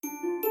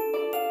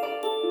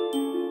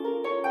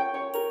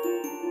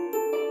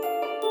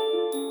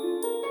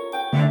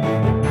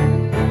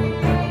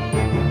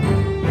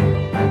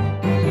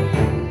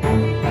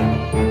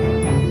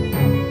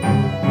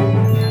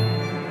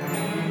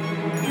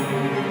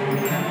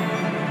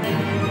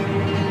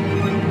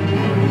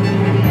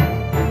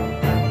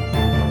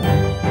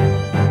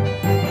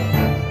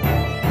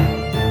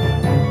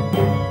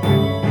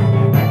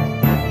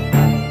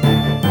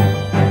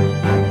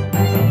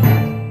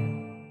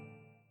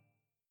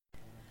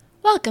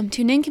Welcome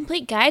to an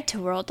incomplete guide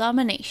to world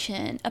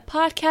domination, a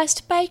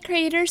podcast by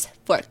creators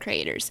for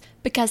creators,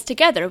 because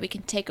together we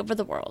can take over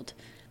the world.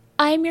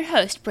 I am your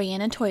host,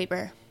 Brianna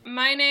Toiber.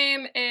 My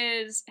name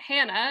is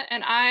Hannah,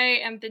 and I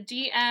am the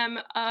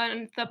DM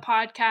on the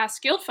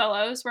podcast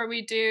Guildfellows, where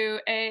we do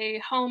a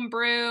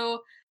homebrew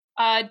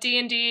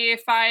D&D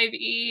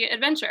 5e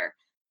adventure.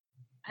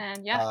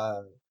 And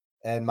yeah.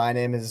 And my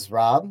name is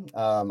Rob.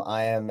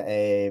 I am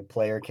a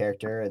player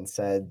character in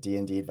said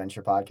D&D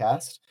adventure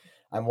podcast.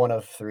 I'm one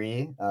of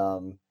three,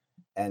 and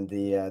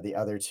the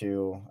other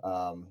two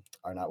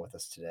are not with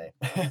us today,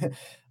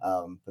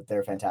 but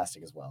they're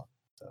fantastic as well.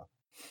 So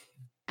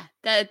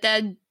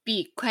that'd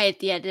be quite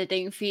the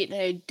editing feat.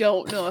 I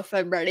don't know if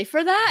I'm ready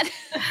for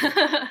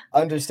that.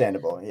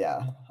 Understandable,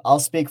 yeah. I'll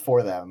speak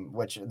for them,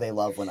 which they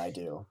love when I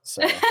do.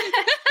 So.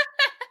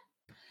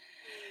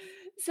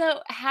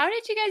 So, how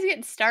did you guys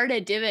get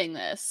started doing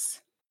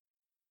this?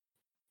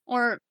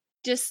 Or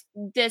just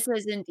this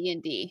as in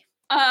D&D?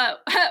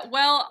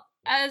 Well,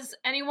 as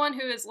anyone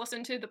who has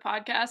listened to the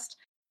podcast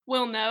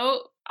will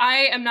know,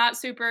 I am not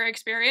super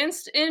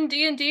experienced in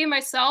D&D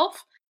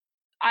myself.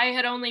 I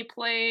had only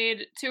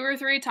played 2 or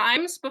 3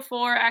 times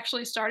before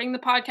actually starting the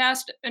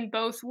podcast, and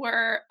both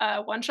were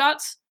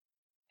one-shots.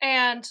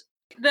 And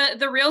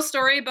the real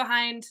story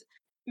behind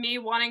me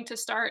wanting to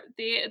start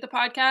the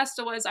podcast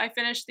was I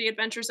finished the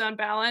Adventure Zone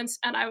Balance,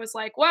 and I was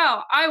like,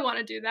 wow, I want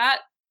to do that.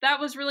 That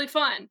was really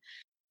fun.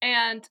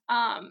 And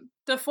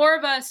the 4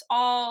 of us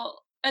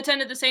all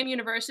attended the same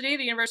university,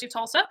 the University of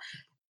Tulsa.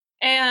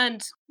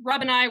 And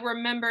Rob and I were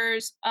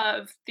members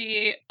of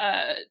the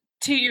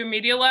TU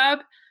Media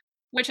Lab,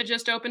 which had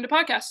just opened a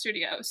podcast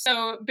studio.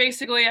 So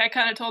basically, I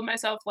kind of told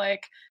myself,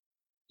 like,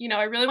 you know,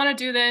 I really want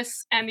to do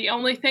this, and the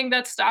only thing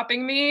that's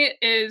stopping me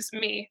is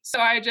me. So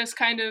I just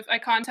I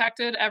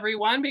contacted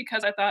everyone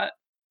because I thought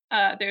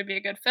they would be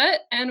a good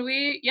fit, and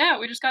we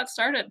just got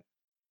started.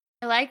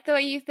 I like the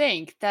way you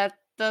think. That's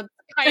kind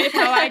of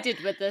how I did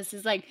with this.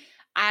 Is like,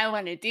 I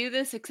want to do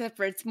this, except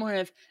for it's more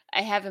of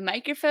I have a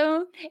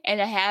microphone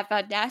and I have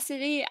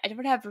Audacity. I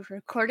don't have a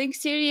recording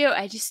studio.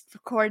 I just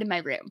record in my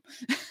room.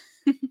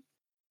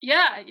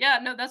 Yeah,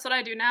 no, that's what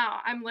I do now.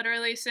 I'm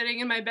literally sitting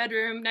in my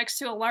bedroom next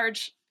to a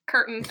large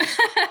curtain.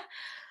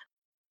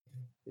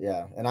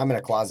 Yeah, and I'm in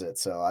a closet,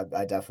 so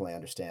I definitely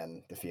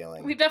understand the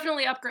feeling. We've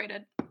definitely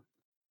upgraded.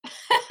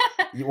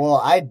 Well,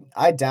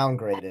 I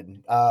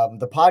downgraded.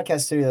 The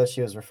podcast studio that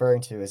she was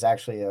referring to is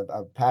actually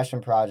a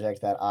passion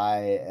project that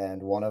I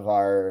and one of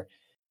our,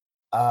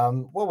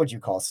 what would you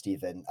call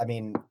Steven? I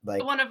mean,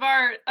 like one of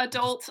our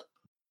adult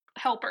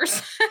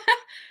helpers.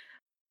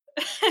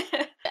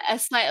 A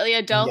slightly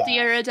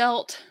adultier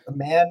adult. A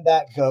man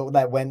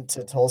that went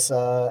to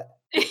Tulsa.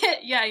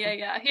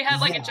 Yeah. He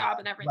had like a job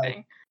and everything.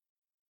 Like,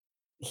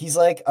 he's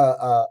like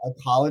a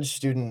college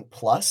student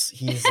plus.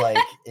 He's like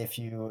if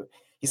you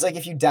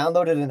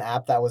downloaded an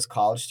app that was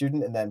college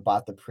student and then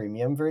bought the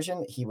premium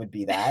version, he would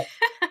be that.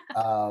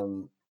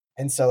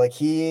 And so like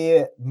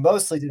he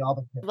mostly did all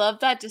the. Love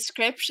that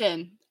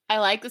description. I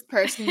like this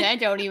person. I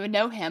don't even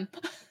know him.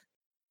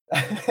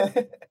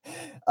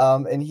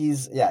 And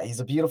he's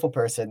a beautiful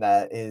person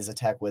that is a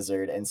tech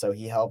wizard, and so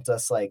he helped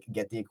us like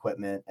get the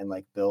equipment and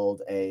like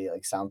build a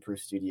like soundproof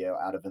studio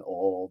out of an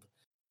old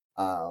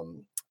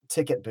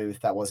ticket booth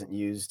that wasn't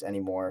used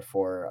anymore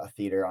for a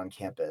theater on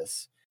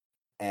campus.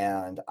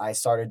 And I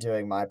started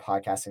doing my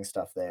podcasting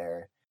stuff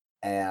there,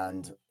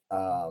 and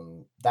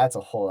that's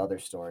a whole other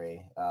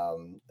story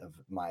of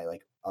my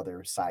like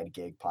other side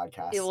gig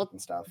podcasts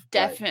and stuff.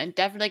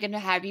 Definitely going to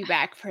have you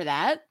back for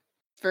that,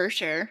 for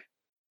sure.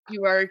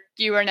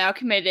 You are now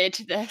committed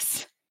to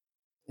this.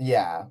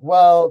 Yeah,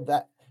 well,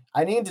 that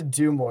I need to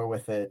do more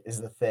with it is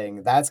the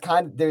thing.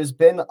 There's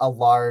been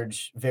a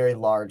very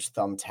large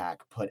thumbtack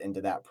put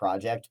into that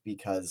project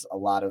because a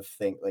lot of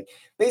things, like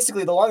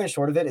basically the long and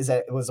short of it is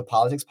that it was a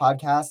politics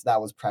podcast that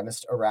was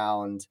premised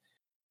around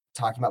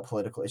talking about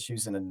political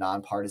issues in a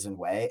nonpartisan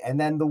way, and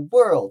then the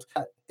world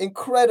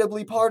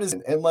incredibly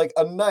partisan in like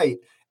a night,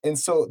 and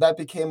so that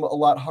became a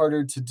lot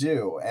harder to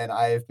do. And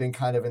I've been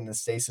kind of in the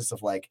stasis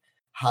of like,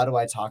 how do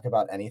I talk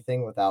about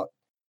anything without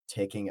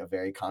taking a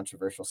very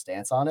controversial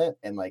stance on it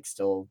and like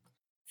still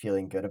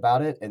feeling good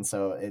about it? And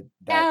so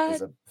that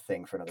is a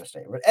thing for another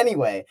state. But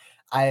anyway,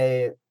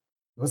 I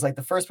was like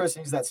the first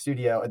person to use that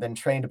studio and then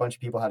trained a bunch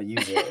of people how to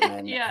use it,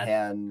 and then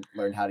Han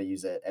learned how to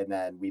use it, and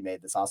then we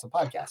made this awesome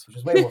podcast, which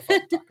is way more fun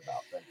to talk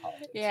about than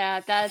politics.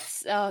 Yeah,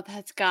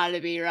 that's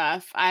gotta be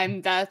rough.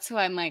 That's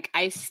why I'm like,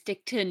 I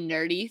stick to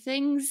nerdy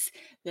things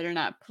that are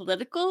not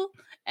political,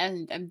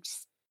 and I'm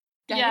just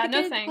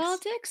no thanks.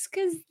 Politics,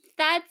 because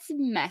that's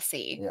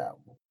messy. Yeah.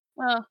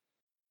 Well,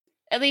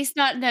 at least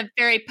not in a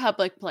very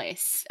public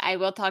place. I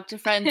will talk to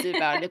friends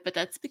about it, but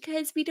that's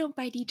because we don't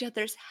bite each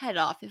other's head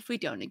off if we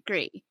don't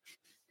agree.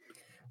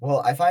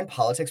 Well, I find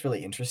politics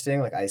really interesting.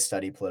 Like I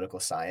study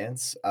political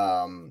science,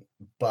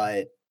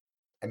 but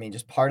I mean,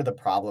 just part of the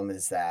problem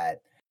is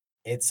that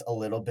it's a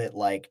little bit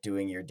like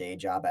doing your day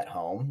job at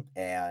home,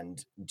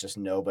 and just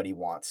nobody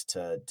wants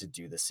to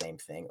do the same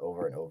thing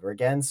over and over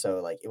again. So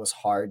like it was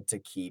hard to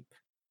keep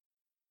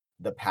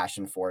the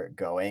passion for it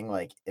going.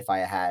 Like if I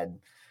had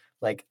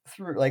like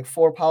through like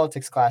 4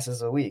 politics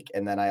classes a week,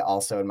 and then I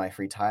also in my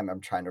free time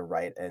I'm trying to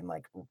write and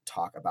like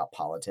talk about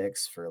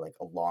politics for like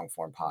a long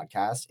form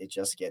podcast, it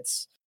just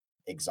gets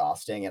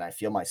exhausting and I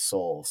feel my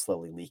soul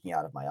slowly leaking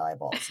out of my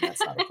eyeballs, and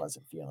that's not a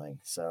pleasant feeling.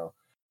 So,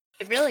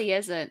 It really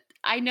isn't.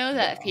 I know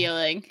that no.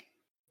 feeling.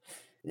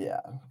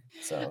 Yeah.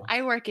 So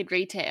I work in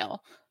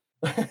retail.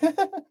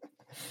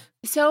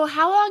 So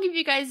how long have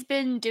you guys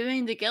been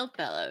doing the Guild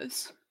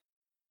Fellows?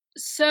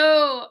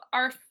 So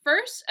our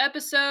first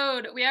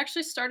episode, we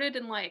actually started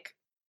in like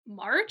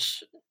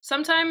March,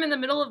 sometime in the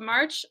middle of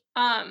March.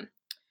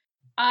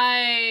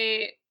 I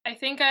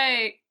think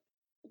I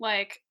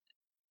like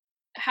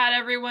had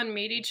everyone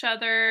meet each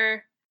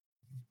other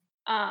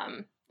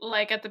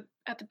like at the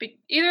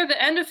either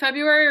the end of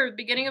February or the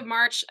beginning of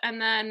March,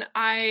 and then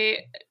I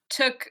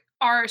took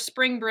our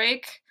spring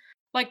break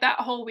like that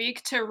whole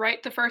week to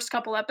write the first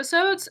couple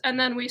episodes, and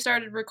then we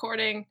started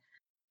recording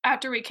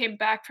after we came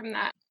back from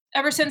that.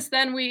 Ever since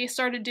then, we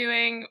started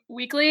doing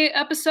weekly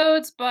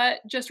episodes, but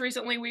just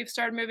recently we've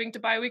started moving to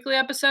bi-weekly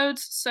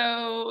episodes.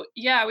 So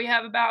yeah, we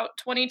have about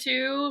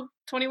 22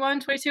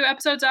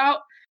 episodes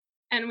out,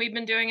 and we've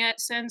been doing it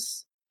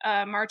since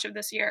March of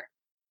this year.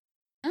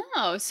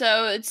 Oh,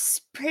 so it's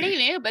pretty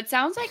new, but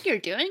sounds like you're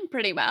doing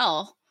pretty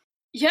well.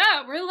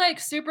 Yeah, we're like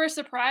super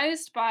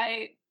surprised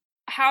by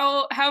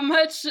how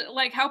much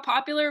like how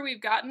popular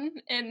we've gotten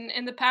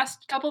in the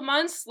past couple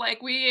months.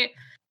 Like we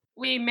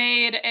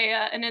made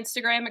an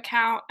Instagram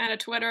account and a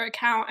Twitter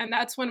account, and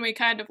that's when we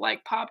kind of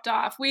like popped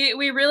off. We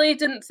really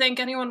didn't think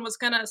anyone was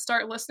gonna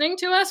start listening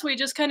to us. We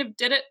just kind of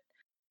did it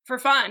for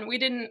fun. We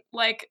didn't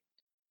like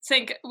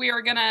think we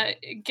were gonna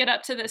get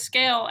up to this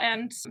scale,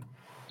 and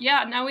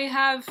yeah, now we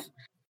have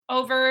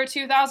over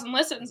 2,000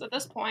 listens at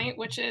this point,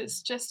 which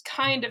is just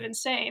kind of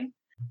insane.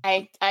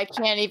 I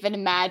can't even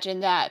imagine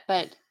that,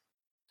 but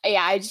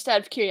yeah, I just out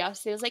of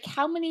curiosity, I was like,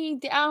 how many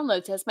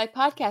downloads has my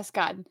podcast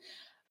gotten?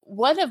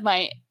 One of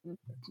my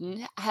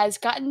has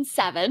gotten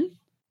 7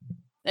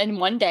 in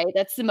one day.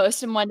 That's the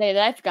most in one day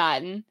that I've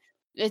gotten.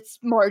 It's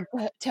more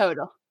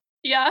total.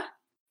 Yeah.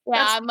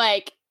 Yeah, I'm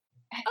like,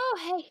 oh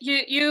hey.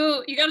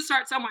 You got to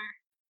start somewhere.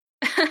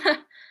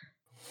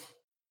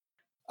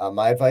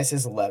 my advice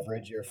is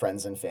leverage your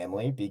friends and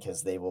family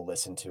because they will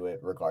listen to it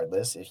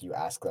regardless if you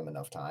ask them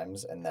enough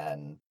times, and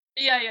then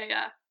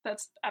Yeah.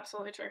 That's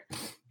absolutely true.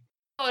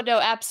 Oh no,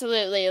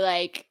 absolutely.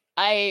 Like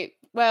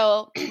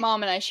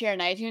mom and I share an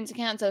iTunes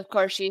account, so of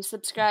course she's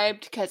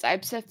subscribed because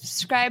I'm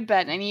subscribed,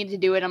 but I need to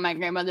do it on my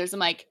grandmother's. I'm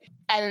like,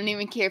 I don't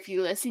even care if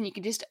you listen. You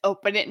can just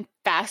open it and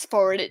fast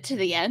forward it to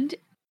the end.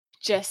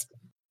 Just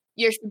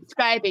you're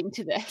subscribing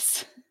to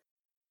this.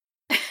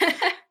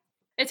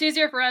 It's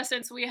easier for us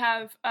since we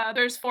have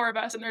there's 4 of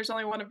us and there's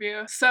only one of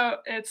you, so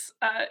it's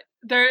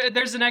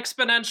there's an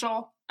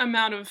exponential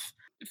amount of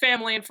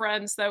family and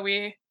friends that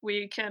we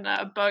can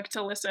bug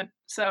to listen.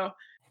 So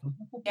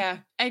yeah,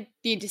 I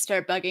need to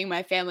start bugging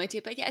my family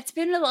too. But yeah, it's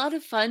been a lot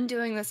of fun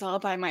doing this all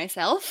by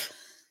myself.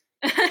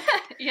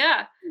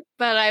 yeah,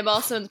 but I'm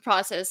also in the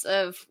process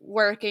of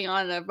working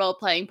on a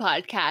role-playing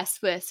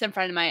podcast with some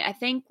friend of mine. I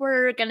think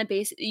we're gonna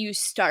use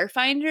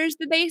Starfinder as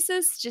the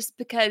basis, just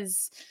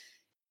because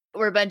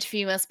we're a bunch of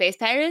female space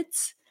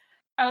pirates.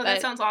 Oh, that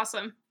sounds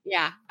awesome.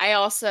 Yeah, I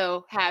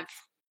also have.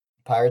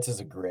 Pirates is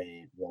a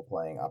great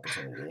role-playing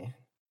opportunity.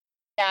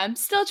 Yeah, I'm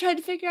still trying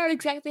to figure out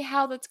exactly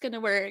how that's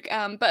gonna work.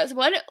 But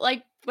what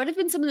have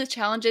been some of the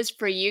challenges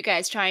for you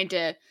guys trying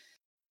to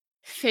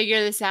figure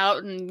this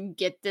out and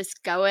get this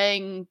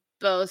going,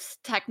 both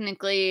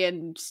technically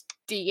and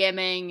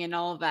DMing and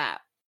all of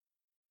that?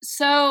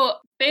 So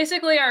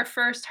basically, our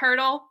first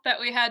hurdle that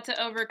we had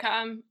to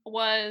overcome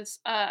was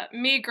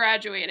me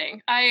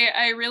graduating.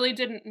 I really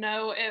didn't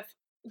know if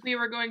we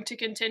were going to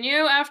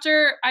continue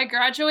after I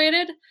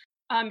graduated,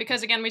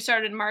 because again, we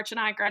started in March and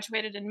I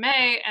graduated in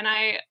May, and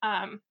I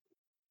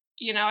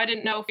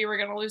didn't know if we were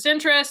going to lose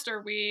interest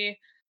or we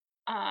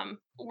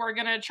were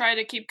going to try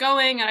to keep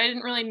going. And I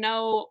didn't really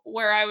know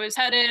where I was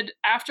headed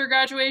after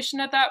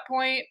graduation at that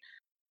point.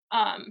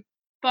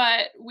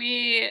 But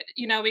we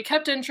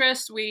kept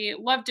interest. We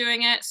loved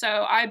doing it.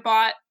 So I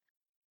bought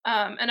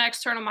an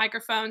external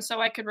microphone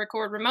so I could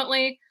record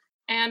remotely,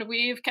 and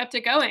we've kept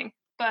it going.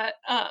 But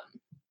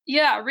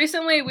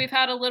recently we've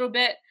had a little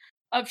bit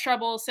of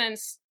trouble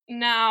since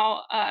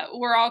now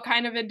we're all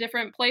kind of in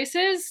different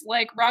places.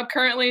 Like Rob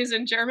currently is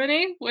in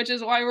Germany, which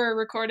is why we're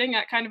recording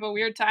at kind of a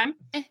weird time.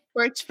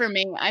 Works for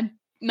me.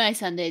 My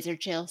Sundays are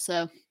chill,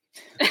 so.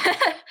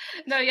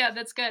 No, yeah,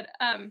 that's good.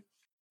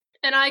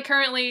 And I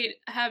currently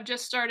have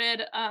just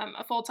started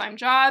a full-time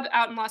job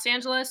out in Los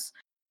Angeles,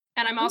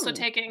 and I'm also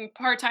taking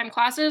part-time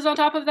classes on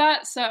top of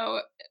that. So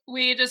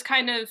we just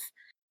kind of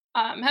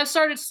have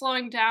started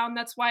slowing down.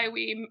 That's why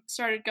we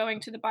started going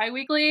to the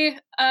bi-weekly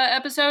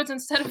episodes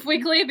instead of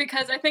weekly,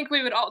 because I think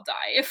we would all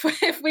die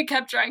if we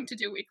kept trying to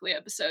do weekly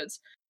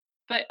episodes.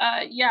 But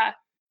yeah.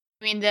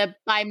 I mean the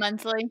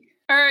bi-monthly?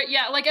 Or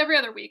yeah, like every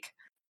other week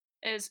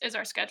is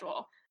our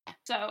schedule.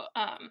 So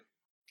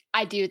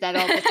I do that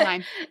all the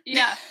time.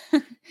 Yeah.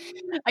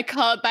 I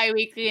call it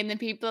bi-weekly, and then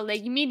people are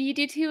like, "You mean you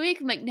do 2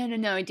 weeks?" I'm like, "No, no,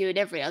 no, I do it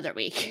every other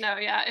week." No,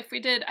 yeah. If we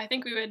did, I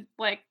think we would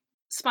like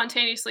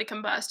spontaneously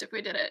combust if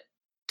we did it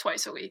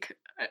twice a week.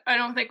 I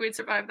don't think we'd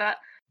survive that.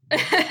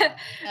 Yeah,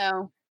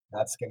 No.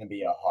 that's gonna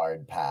be a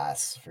hard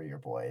pass for your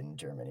boy in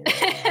Germany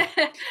right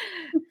now.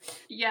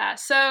 Yeah,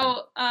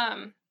 so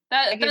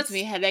That gives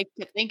me a that's headache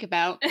to think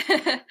about.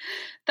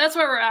 that's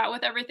where we're at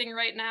with everything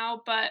right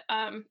now, but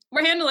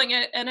we're handling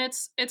it and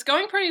it's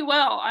going pretty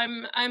well.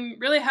 I'm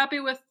really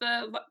happy with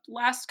the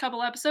last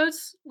couple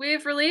episodes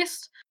we've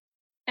released.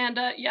 And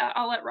yeah,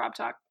 I'll let Rob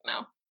talk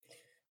now.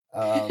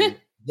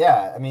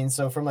 Yeah, I mean,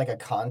 so from like a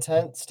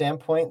content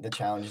standpoint, the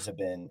challenges have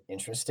been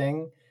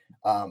interesting.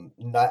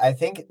 I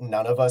think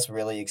none of us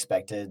really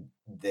expected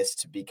this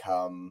to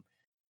become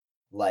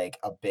like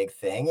a big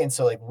thing, and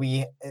so like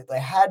I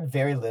had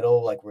very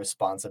little like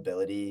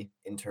responsibility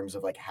in terms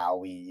of like how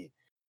we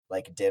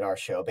like did our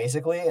show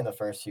basically in the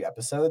first few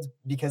episodes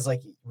because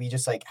like we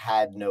just like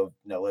had no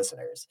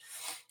listeners.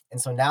 And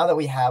so now that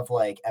we have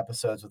like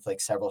episodes with like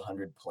several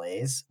hundred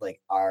plays,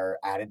 like our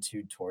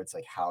attitude towards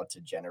like how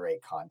to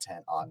generate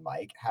content on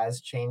mic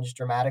has changed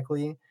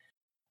dramatically.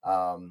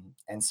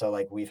 And so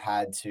like we've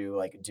had to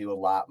like do a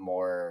lot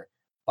more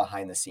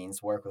behind the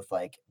scenes work with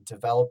like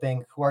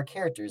developing who our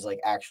characters like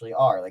actually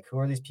are, like who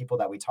are these people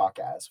that we talk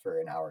as for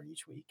an hour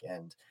each week,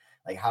 and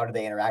like how do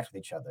they interact with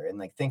each other, and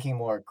like thinking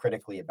more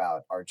critically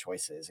about our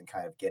choices and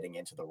kind of getting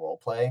into the role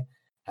play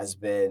has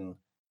been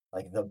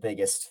like the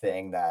biggest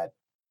thing that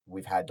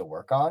we've had to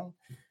work on.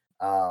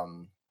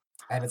 um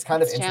and it's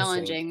kind of It's interesting.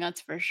 challenging,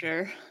 that's for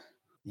sure.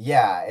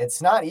 Yeah,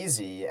 it's not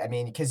easy. I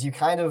mean, because you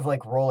kind of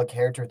like roll a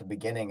character at the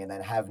beginning and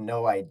then have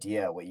no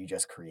idea what you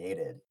just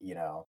created, you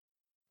know?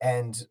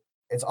 And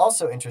it's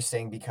also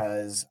interesting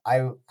because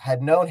I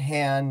had known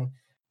Han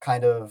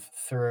kind of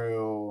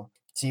through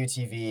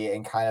TUTV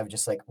and kind of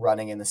just like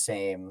running in the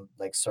same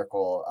like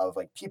circle of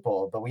like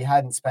people, but we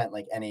hadn't spent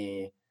like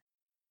any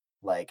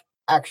like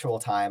actual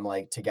time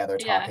like together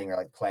Yeah. talking or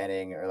like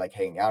planning or like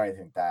hanging out or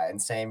anything like that.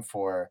 And same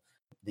for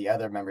the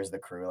other members of the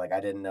crew. Like I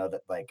didn't know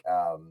that like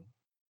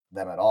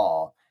them at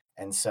all.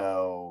 And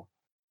so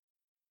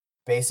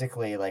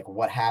basically like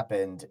what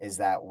happened is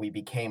that we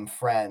became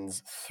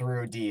friends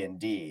through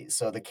D&D.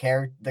 So the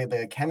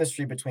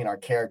chemistry between our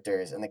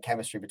characters and the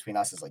chemistry between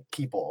us as like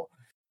people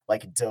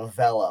like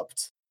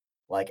developed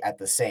like at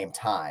the same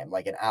time,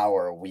 like an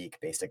hour a week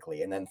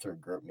basically, and then through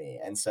GroupMe.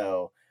 And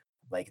so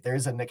like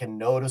there's like a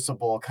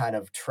noticeable kind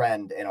of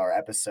trend in our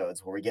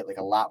episodes where we get like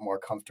a lot more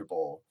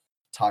comfortable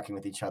talking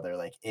with each other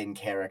like in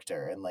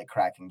character and like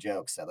cracking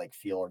jokes that like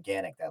feel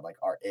organic, that like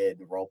are in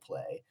role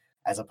play,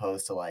 as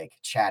opposed to like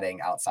chatting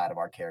outside of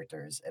our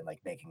characters and like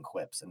making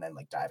quips and then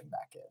like diving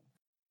back in.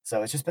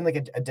 So it's just been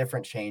like a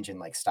different change in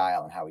like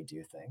style and how we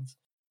do things.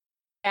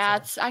 Yeah,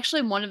 So it's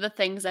actually one of the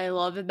things I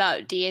love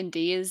about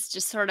D&D is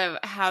just sort of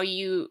how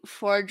you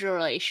forge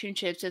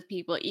relationships with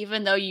people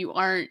even though you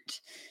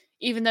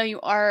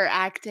are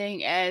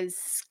acting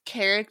as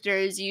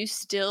characters, you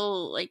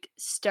still like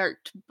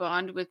start to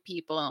bond with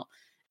people.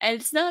 And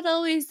it's not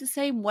always the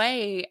same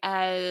way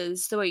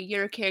as the way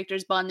your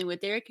character's bonding with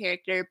their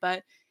character,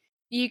 but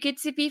you get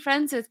to be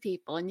friends with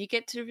people and you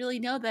get to really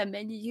know them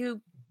and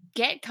you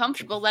get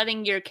comfortable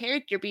letting your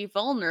character be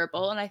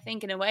vulnerable. And I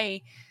think in a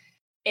way,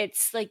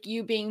 it's like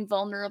you being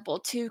vulnerable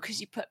too because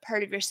you put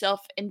part of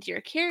yourself into your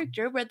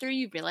character, whether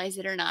you realize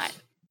it or not.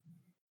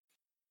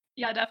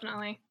 Yeah,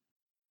 definitely.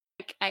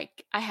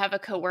 Like, I have a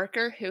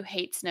coworker who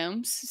hates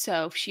gnomes,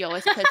 so she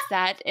always puts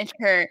that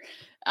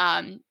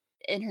um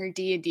in her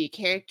D&D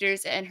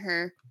characters, and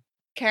her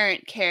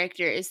current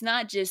character is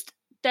not just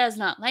does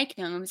not like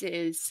gnomes,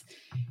 is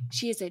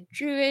she is a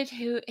druid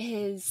who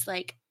is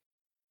like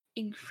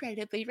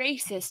incredibly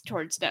racist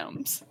towards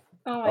gnomes,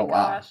 Oh my oh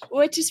wow. gosh.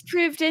 which is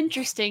proved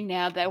interesting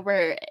now that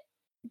we're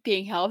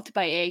being helped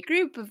by a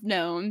group of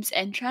gnomes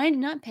and trying to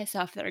not piss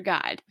off their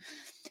god.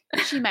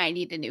 She might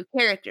need a new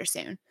character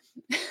soon.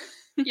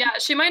 Yeah,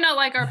 she might not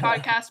like our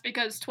podcast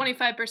because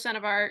 25%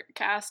 of our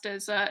cast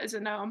is a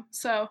gnome.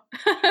 So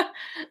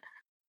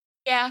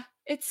Yeah,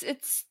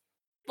 it's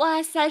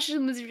last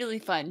session was really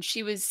fun.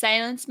 She was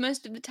silenced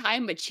most of the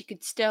time, but she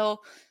could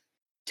still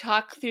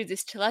talk through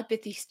this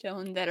telepathy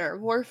stone that our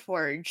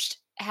Warforged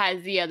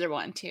has the other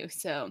one too.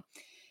 So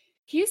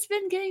he's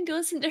been getting to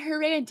listen to her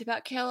rant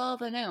about kill all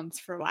the gnomes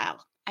for a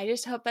while. I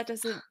just hope that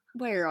doesn't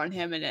wear on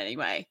him in any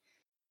way,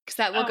 because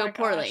that will oh go my gosh.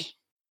 poorly.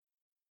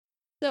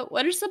 So,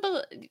 what are some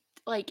of the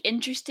like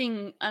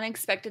interesting,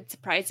 unexpected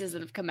surprises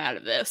that have come out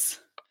of this?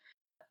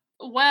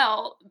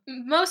 Well,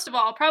 most of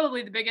all,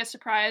 probably the biggest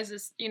surprise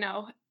is,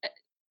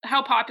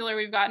 how popular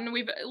we've gotten.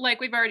 We've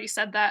already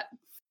said that,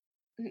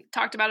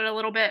 talked about it a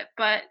little bit,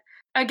 but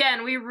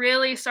again, we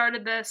really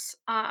started this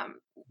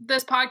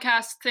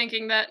podcast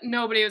thinking that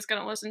nobody was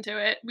going to listen to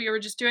it. We were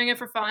just doing it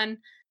for fun,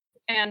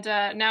 and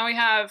now we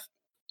have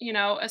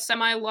a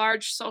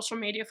semi-large social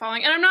media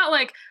following. And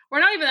we're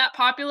not even that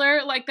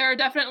popular. Like there are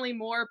definitely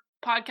more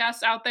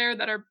podcasts out there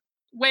that are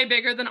way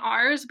bigger than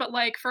ours, but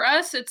like for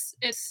us it's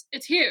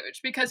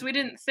huge because we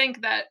didn't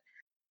think that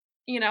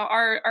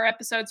our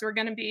episodes were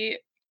going to be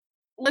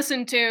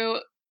listened to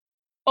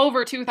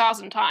over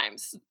 2,000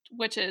 times,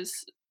 which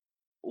is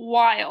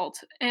wild.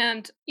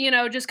 And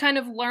just kind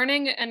of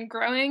learning and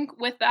growing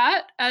with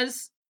that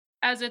as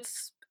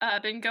it's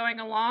been going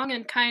along,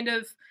 and kind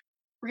of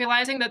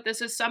realizing that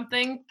this is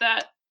something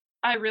that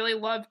I really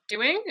love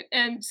doing.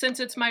 And since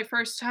it's my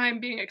first time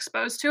being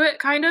exposed to it,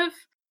 kind of,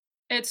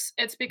 it's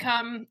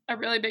become a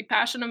really big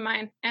passion of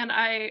mine. And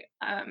I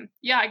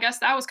guess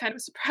that was kind of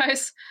a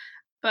surprise.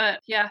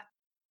 But yeah,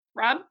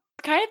 Rob?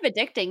 Kind of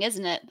addicting,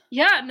 isn't it?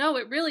 Yeah, no,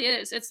 it really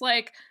is. It's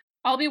like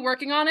I'll be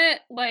working on it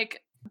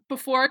like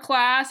before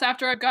class,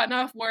 after I've gotten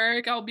off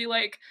work, I'll be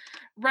like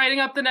writing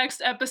up the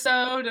next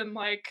episode, and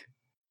like,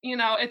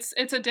 it's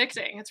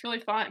addicting. It's really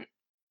fun.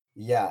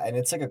 Yeah, and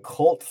it's like a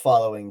cult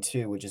following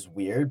too, which is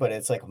weird, but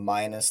it's like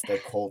minus the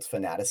cult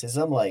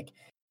fanaticism. Like,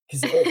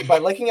 because by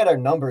looking at our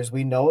numbers,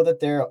 we know that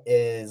there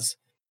is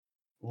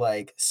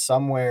like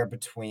somewhere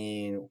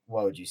between,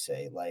 what would you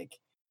say, like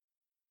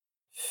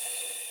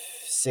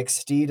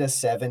 60 to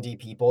 70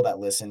 people that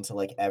listen to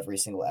like every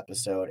single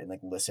episode and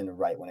like listen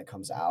right when it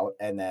comes out,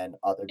 and then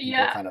other people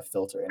Yeah. kind of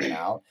filter in and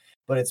out.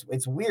 But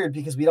it's weird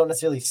because we don't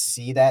necessarily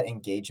see that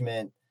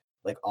engagement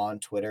like on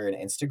Twitter and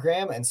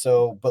Instagram. And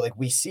so, but like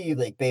we see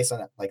like based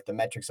on like the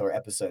metrics of our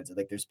episodes,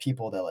 like there's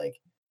people that like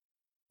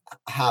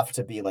have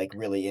to be like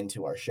really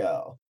into our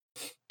show.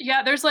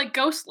 Yeah, there's like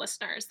ghost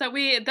listeners that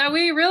we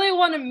really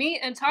want to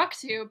meet and talk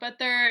to, but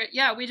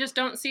we just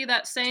don't see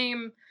that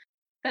same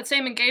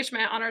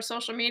engagement on our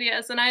social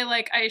medias. And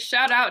I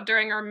shout out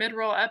during our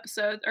mid-roll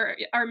episode, or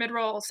our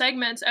mid-roll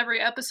segments every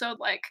episode,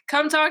 like,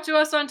 come talk to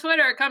us on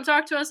Twitter, come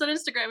talk to us on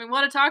Instagram, we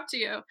want to talk to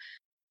you.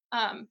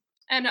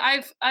 And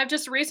I've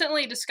just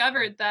recently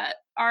discovered that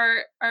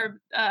our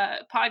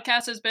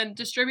podcast has been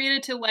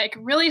distributed to like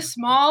really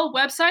small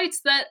websites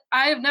that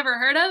I've never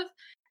heard of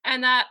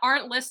and that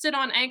aren't listed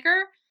on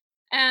Anchor.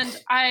 And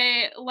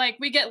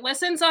we get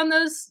listens on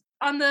those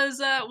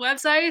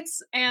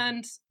websites,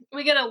 and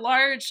we get a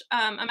large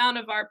amount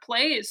of our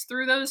plays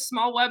through those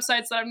small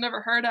websites that I've never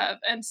heard of.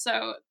 And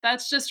so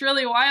that's just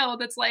really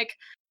wild. It's like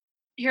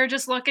you're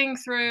just looking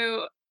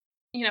through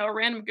a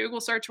random Google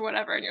search or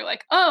whatever, and you're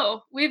like,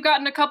 oh, we've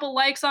gotten a couple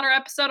likes on our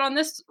episode on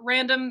this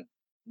random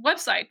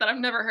website that I've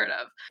never heard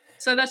of.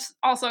 So that's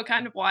also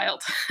kind of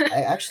wild.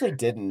 I actually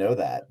didn't know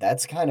that.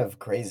 That's kind of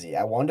crazy.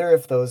 I wonder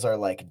if those are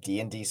like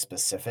D&D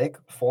specific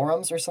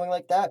forums or something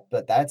like that,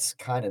 but that's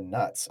kind of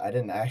nuts. I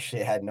didn't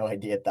actually had no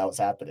idea that was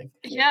happening.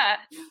 Yeah,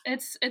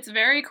 it's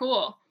very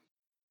cool.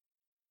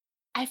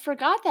 I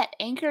forgot that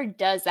Anchor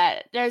does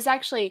that. There's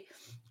actually,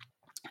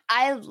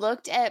 I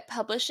looked at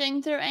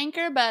publishing through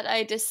Anchor, but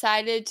I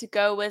decided to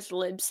go with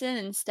Libsyn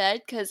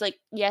instead because, like,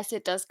 yes,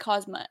 it does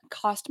cost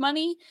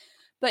money,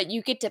 but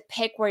you get to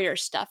pick where your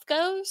stuff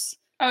goes.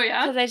 Oh,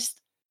 yeah? Because I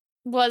just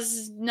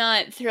was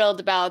not thrilled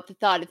about the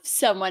thought of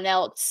someone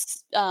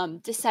else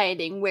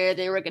deciding where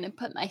they were going to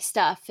put my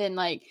stuff, and,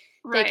 like,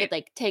 they could,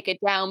 like, take it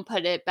down,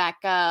 put it back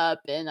up,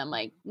 and I'm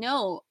like,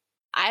 no,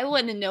 I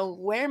want to know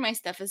where my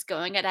stuff is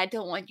going, and I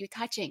don't want you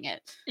touching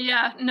it.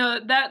 Yeah, no,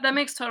 that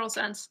makes total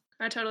sense.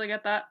 I totally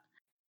get that.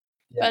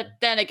 Yeah. But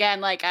then again,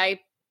 like, I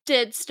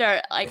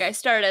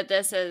started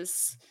this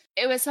as,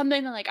 it was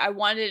something that, like, I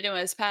wanted and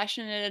was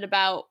passionate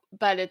about,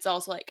 but it's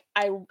also, like,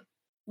 I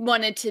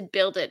wanted to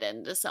build it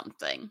into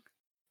something.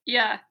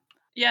 Yeah.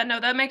 Yeah, no,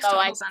 that makes So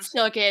total I sense.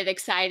 still get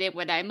excited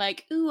when I'm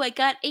like, ooh, I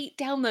got 8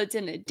 downloads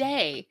in a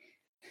day.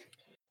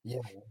 Yeah.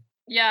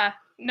 Yeah,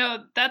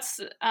 no, that's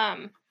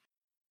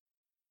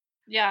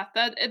yeah,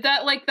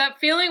 that like that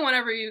feeling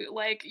whenever you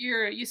like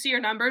you see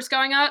your numbers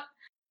going up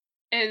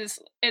it's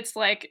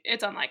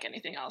unlike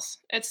anything else.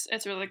 It's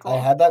really cool. I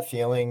had that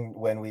feeling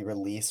when we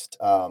released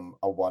a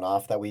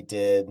one-off that we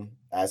did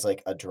as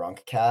like a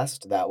drunk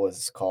cast that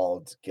was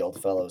called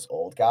Guildfellows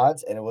Old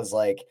Gods, and it was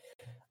like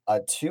a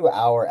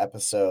 2-hour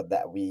episode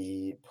that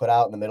we put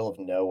out in the middle of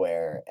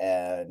nowhere,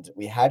 and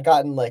we had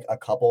gotten like a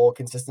couple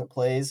consistent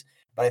plays,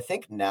 but I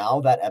think now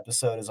that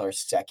episode is our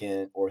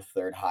second or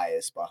third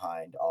highest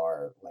behind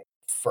our like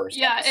first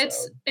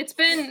episode.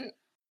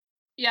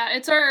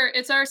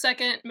 It's our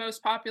second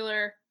most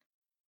popular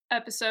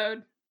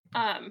episode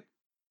out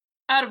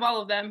of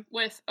all of them,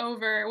 with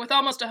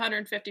almost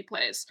 150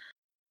 plays.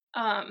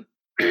 And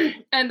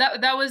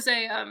that was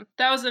an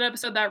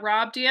episode that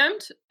Rob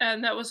DM'd,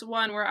 and that was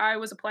one where I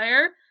was a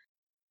player.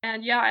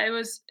 And yeah,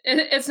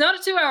 it's not a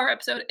 2-hour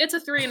episode, it's a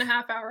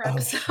 3.5-hour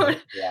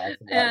episode. Yeah.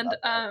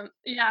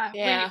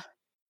 And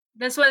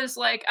this was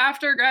like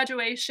after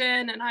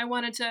graduation, and I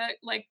wanted to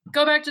like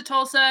go back to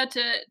Tulsa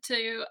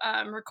to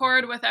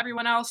record with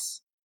everyone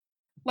else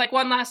like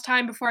one last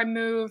time before I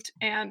moved,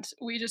 and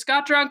we just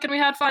got drunk and we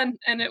had fun,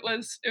 and it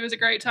was a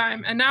great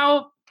time. And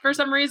now for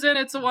some reason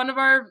it's one of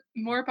our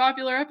more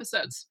popular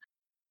episodes.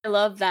 I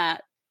love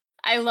that.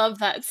 I love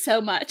that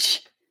so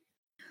much.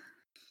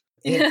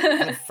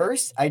 At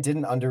first I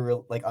didn't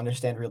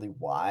understand really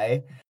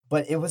why,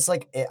 but it was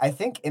like I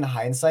think in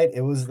hindsight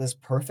it was this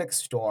perfect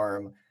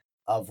storm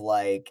of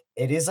like,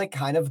 it is like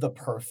kind of the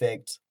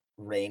perfect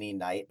rainy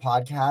night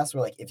podcasts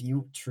where like if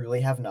you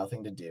truly have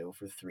nothing to do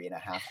for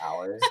 3.5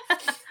 hours,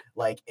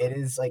 like it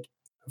is like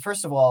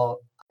first of all,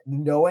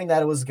 knowing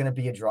that it was gonna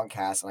be a drunk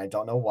cast, and I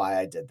don't know why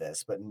I did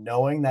this, but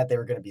knowing that they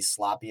were gonna be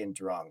sloppy and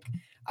drunk,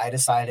 I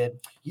decided,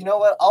 you know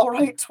what, I'll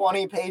write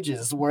 20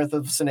 pages worth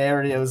of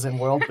scenarios and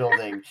world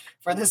building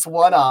for this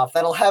one-off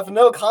that'll have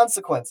no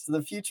consequence to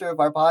the future of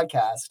our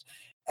podcast.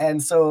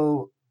 And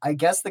so I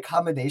guess the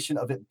combination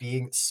of it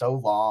being so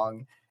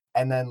long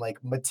and then like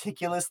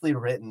meticulously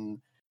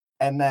written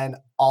and then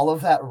all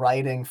of that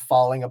writing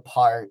falling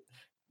apart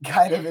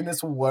kind of in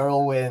this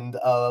whirlwind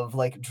of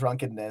like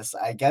drunkenness,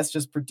 I guess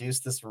just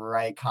produced this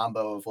right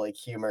combo of like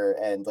humor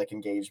and like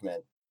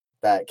engagement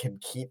that can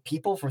keep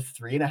people for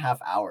 3.5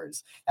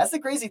 hours. That's the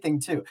crazy thing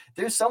too.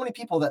 There's so many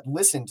people that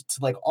listened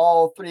to like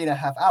all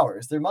 3.5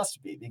 hours. There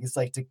must be because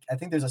like I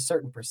think there's a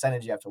certain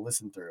percentage you have to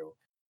listen through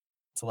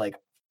to like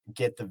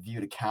get the view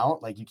to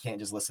count. Like you can't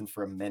just listen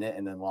for a minute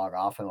and then log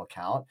off and it'll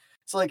count.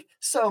 So like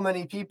so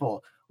many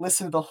people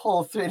listen to the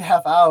whole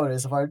 3.5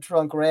 hours of our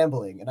drunk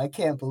rambling, and I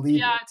can't believe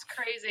Yeah, it. it's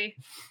crazy.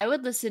 I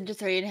would listen to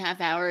 3.5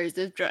 hours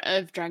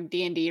of drunk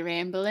D&D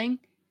rambling.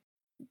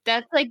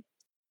 That's like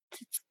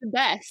it's the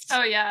best.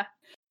 Oh yeah.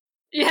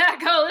 Yeah,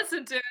 go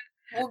listen to it.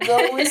 Well,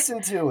 go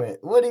listen to it.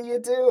 What are you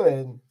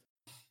doing?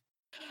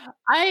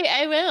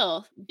 I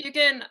will. You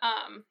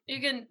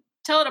can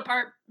tell it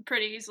apart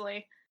pretty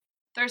easily.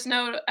 There's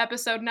no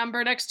episode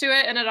number next to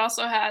it, and it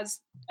also has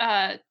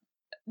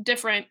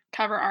different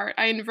cover art.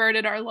 I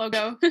inverted our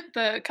logo,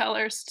 the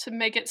colors, to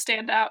make it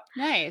stand out.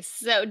 Nice.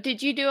 So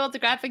did you do all the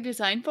graphic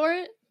design for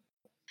it?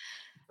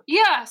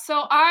 Yeah,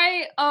 so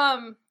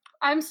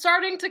I'm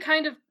starting to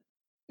kind of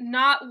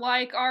not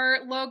like our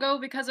logo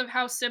because of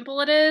how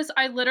simple it is.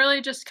 I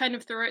literally just kind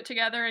of threw it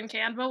together in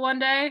Canva one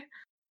day.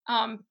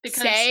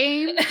 Because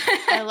Same.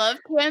 I love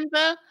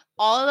Canva.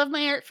 All of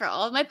my art for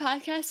all of my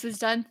podcasts was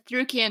done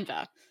through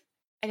Canva.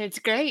 And it's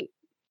great.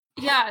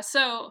 Yeah,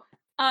 so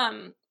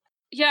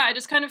yeah, I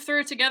just kind of threw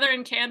it together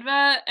in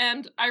Canva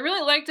and I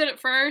really liked it at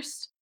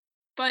first,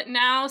 but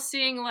now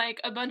seeing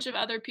like a bunch of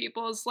other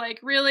people's like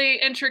really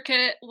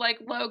intricate like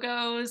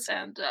logos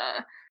and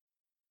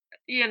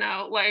you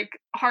know, like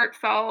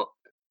heartfelt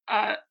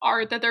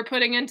art that they're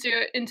putting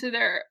into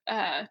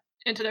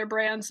their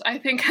brands, I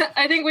think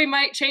we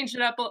might change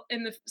it up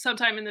in the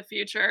sometime in the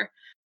future.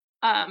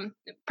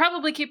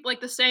 Probably keep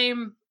like the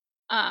same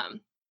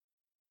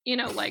you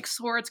know, like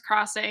swords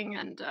crossing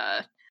and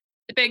the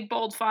big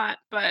bold font,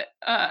 but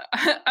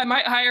I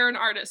might hire an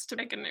artist to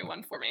make a new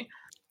one for me.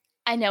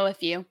 I know a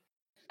few.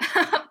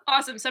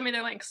 Awesome, send me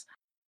their links.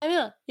 I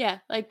will. Yeah,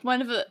 like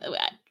one of the.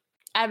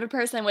 I have a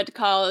person I went to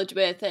college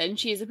with, and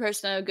she's a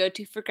person I would go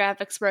to for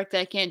graphics work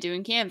that I can't do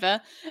in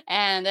Canva.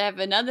 And I have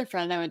another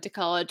friend I went to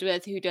college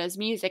with who does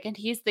music, and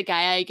he's the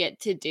guy I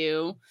get to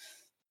do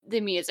the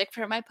music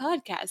for my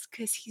podcast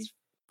because he's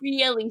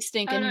really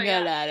stinking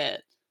good at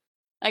it.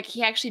 Like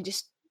he actually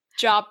just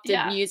dropped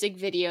a music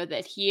video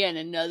that he and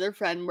another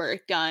friend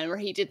worked on, where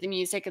he did the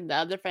music and the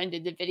other friend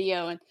did the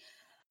video, and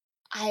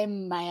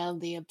I'm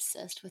mildly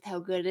obsessed with how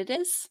good it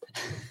is.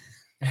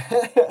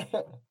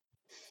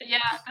 Yeah,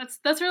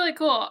 that's really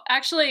cool.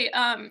 Actually,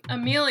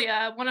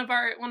 Amelia, one of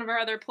our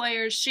other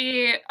players,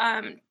 she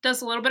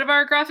does a little bit of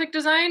our graphic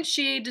design.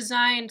 She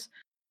designed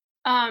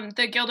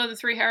the Guild of the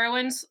Three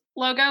Heroines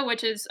logo,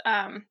 which is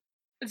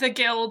the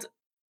guild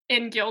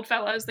in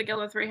Guildfellows, the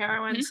Guild of Three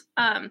Heroines.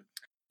 Mm-hmm.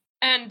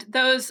 And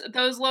those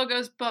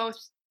logos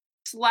both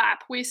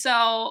slap. We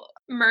sell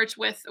merch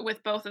with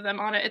both of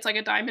them on it. It's like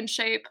a diamond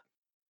shape.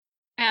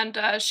 And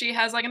she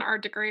has like an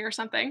art degree or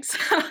something.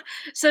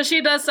 So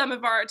she does some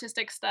of our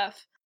artistic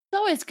stuff. It's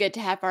always good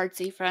to have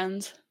artsy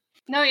friends.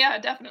 No, yeah,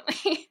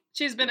 definitely.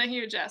 She's been a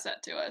huge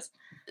asset to us.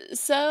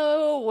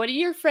 So what do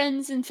your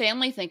friends and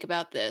family think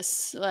about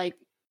this? Like,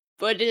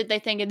 what did they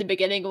think in the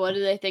beginning? What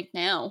do they think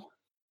now?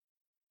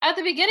 At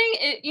the beginning,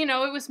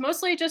 it was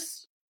mostly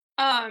just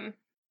a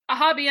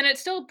hobby, and it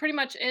still pretty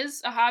much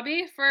is a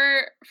hobby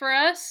for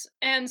us.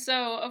 And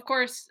so, of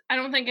course, I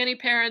don't think any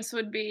parents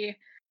would be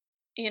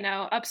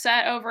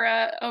upset over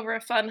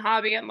a fun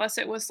hobby unless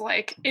it was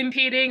like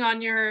impeding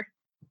on your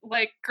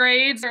like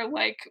grades or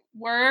like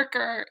work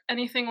or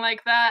anything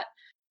like that.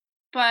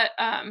 But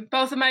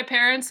both of my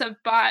parents have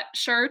bought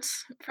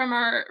shirts from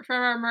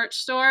our merch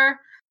store,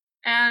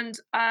 and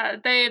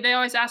they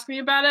always ask me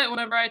about it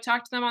whenever I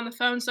talk to them on the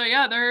phone. So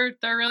yeah,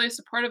 they're really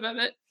supportive of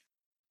it.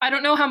 I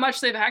don't know how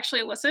much they've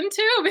actually listened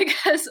to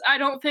because I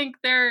don't think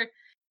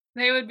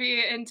they would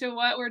be into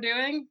what we're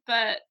doing,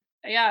 but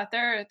yeah,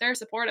 they're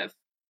supportive.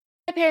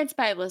 My parents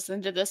might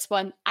listen to this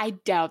one. I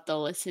doubt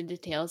they'll listen to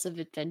Tales of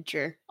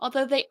Adventure.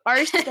 Although they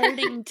are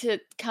starting to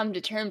come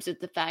to terms with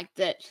the fact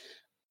that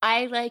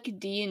I like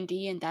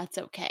D&D and that's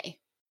okay.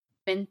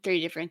 In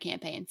 3 different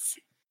campaigns.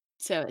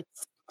 So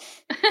it's...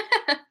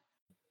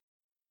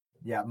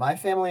 Yeah, my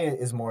family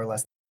is more or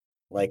less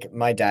like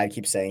my dad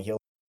keeps saying he'll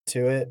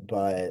to it,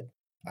 but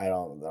I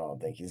don't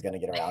think he's going to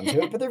get around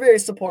to it, but they're very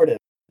supportive.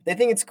 They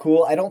think it's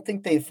cool. I don't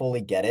think they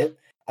fully get it.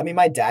 I mean,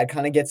 my dad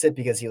kind of gets it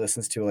because he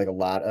listens to like a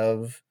lot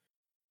of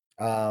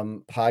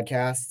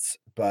podcasts,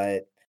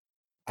 but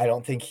I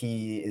don't think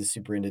he is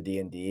super into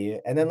D&D.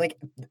 And then like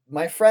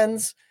my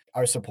friends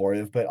are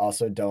supportive, but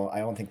also I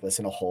don't think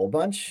listen a whole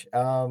bunch.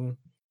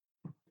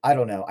 I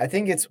don't know. I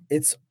think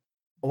it's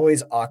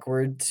always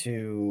awkward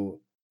to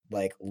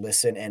like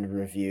listen and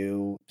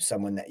review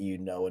someone that you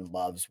know and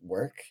loves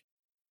work.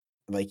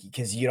 Like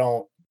because you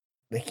don't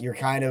like you're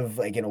kind of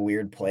like in a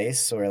weird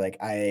place where like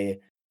I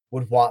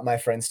would want my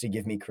friends to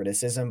give me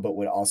criticism, but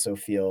would also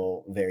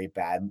feel very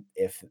bad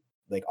if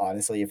like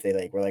honestly if they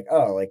like were like,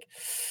 oh, like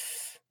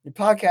your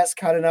podcast's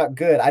kind of not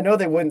good. I know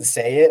they wouldn't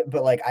say it,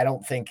 but like I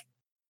don't think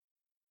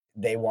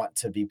they want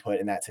to be put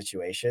in that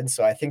situation.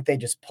 So I think they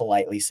just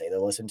politely say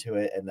they'll listen to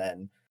it and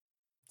then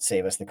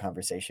save us the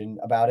conversation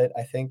about it,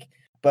 I think.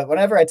 But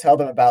whenever I tell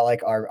them about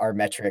like our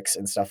metrics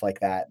and stuff like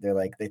that, they're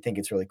like they think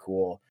it's really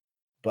cool,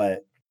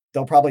 but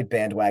they'll probably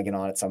bandwagon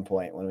on at some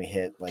point when we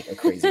hit like a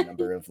crazy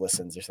number of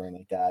listens or something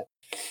like that.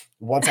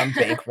 Once I'm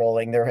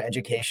bankrolling their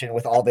education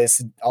with all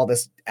this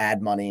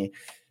ad money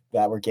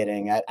that we're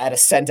getting at a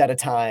cent at a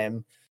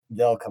time,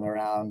 they'll come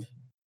around.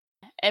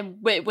 And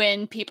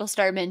when people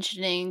start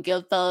mentioning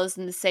Guildfellows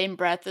in the same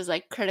breath as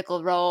like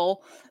Critical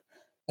Role.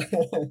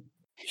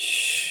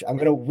 Shh,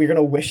 we're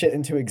gonna wish it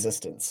into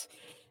existence.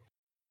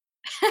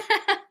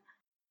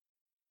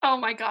 Oh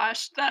my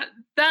gosh,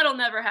 that'll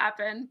never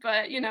happen,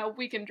 but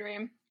we can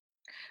dream.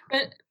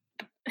 But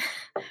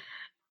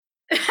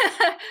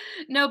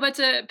no, but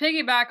to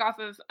piggyback off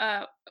of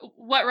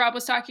what Rob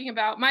was talking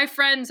about, my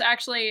friends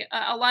actually,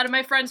 a lot of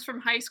my friends from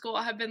high school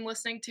have been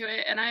listening to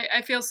it, and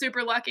I feel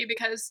super lucky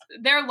because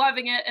they're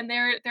loving it, and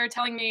they're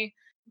telling me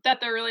that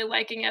they're really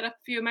liking it. A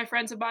few of my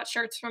friends have bought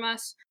shirts from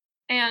us,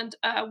 and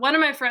one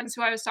of my friends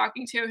who I was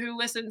talking to, who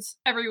listens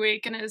every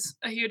week and is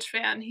a huge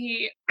fan,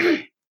 he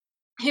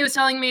he was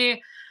telling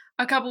me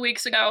a couple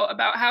weeks ago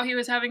about how he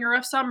was having a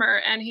rough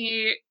summer, and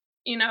he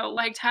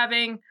liked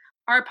having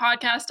our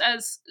podcast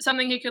as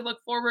something he could look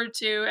forward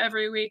to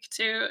every week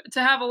to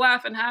have a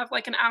laugh and have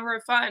like an hour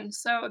of fun.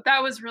 So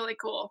that was really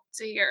cool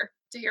to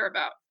hear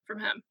about from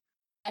him.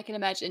 I can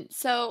imagine.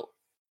 So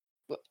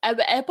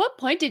at what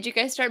point did you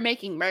guys start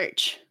making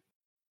merch?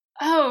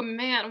 Oh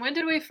man, when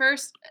did we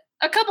first?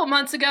 A couple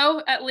months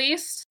ago at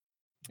least.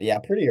 Yeah,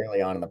 pretty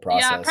early on in the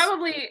process. Yeah,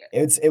 probably.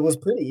 It was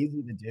pretty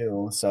easy to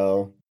do,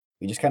 so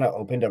we just kind of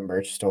opened a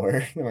merch store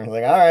and we're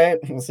like, all right,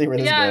 we'll see where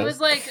this goes. Yeah, it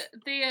was like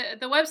the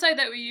website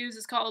that we use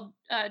is called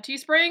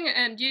Teespring,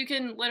 and you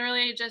can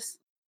literally just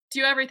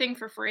do everything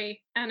for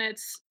free, and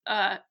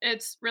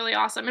it's really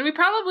awesome. And we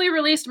probably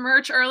released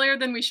merch earlier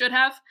than we should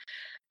have,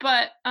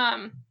 but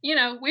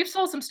we've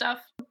sold some stuff.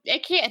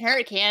 It can't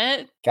hurt, can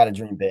it? Gotta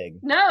dream big.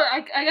 No,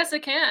 I guess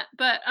it can't,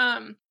 but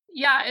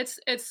yeah,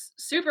 it's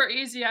super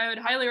easy. I would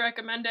highly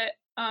recommend it.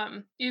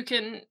 You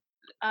can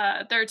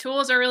their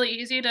tools are really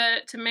easy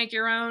to make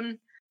your own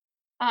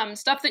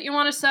stuff that you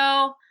want to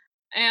sell,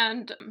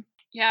 and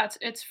yeah,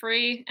 it's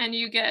free, and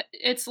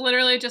it's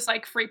literally just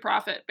like free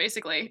profit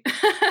basically.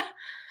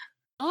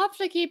 I'll have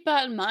to keep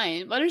that in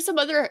mind. What are some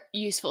other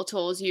useful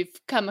tools you've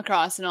come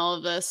across in all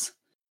of this?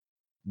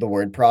 The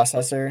word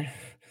processor.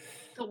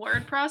 The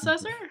word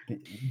processor?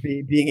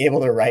 Being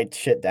able to write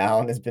shit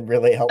down has been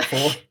really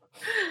helpful.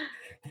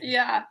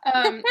 Yeah.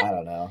 I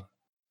don't know.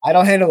 I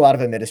don't handle a lot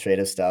of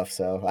administrative stuff,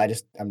 so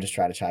I'm just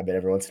trying to chime in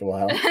every once in a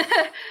while.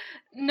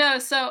 No,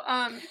 so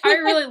I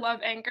really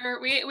love Anchor.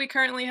 We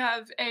currently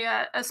have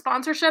a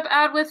sponsorship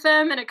ad with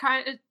them, and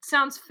it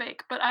sounds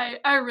fake, but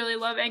I really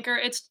love Anchor.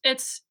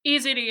 It's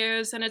easy to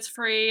use, and it's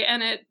free,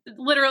 and it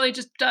literally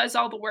just does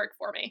all the work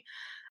for me.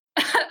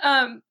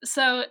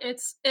 So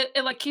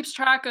it like keeps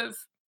track of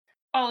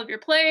all of your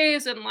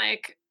plays and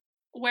like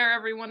where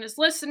everyone is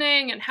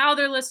listening and how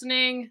they're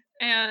listening,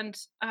 and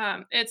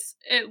it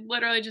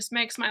literally just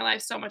makes my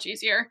life so much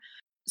easier.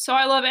 So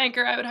I love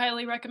Anchor. I would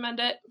highly recommend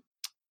it.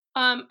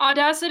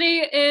 Audacity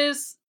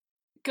is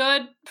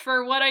good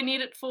for what I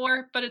need it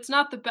for, but it's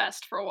not the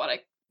best for what I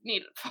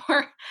need it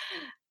for.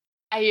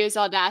 I use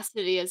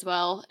Audacity as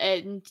well.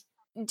 And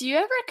do you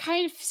ever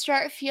kind of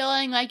start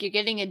feeling like you're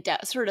getting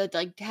sort of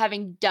like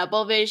having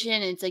double vision,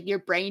 and it's like your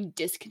brain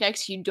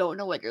disconnects, you don't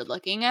know what you're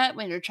looking at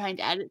when you're trying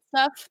to edit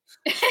stuff?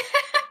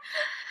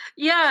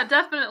 Yeah,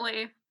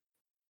 definitely.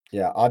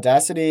 Yeah,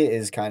 Audacity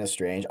is kind of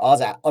strange.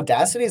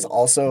 Audacity is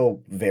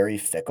also very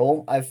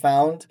fickle, I've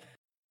found.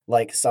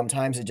 Like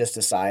sometimes it just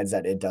decides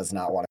that it does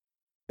not want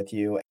to with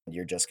you, and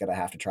you're just gonna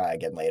have to try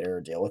again later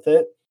or deal with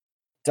it.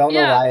 Don't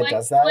know why it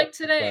does that. Like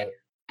today.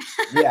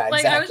 Yeah,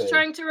 like exactly. I was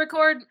trying to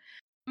record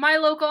my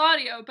local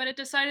audio, but it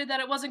decided that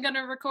it wasn't going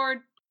to record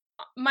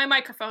my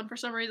microphone for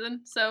some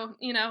reason. So,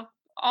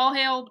 all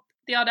hail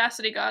the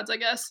Audacity gods, I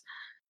guess.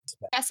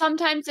 Yeah,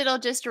 sometimes it'll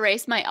just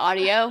erase my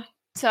audio.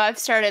 So I've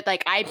started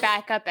like I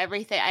back up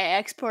everything. I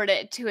export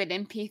it to an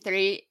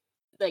MP3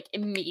 like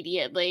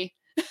immediately.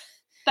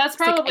 That's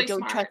probably I don't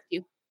smart. trust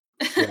you.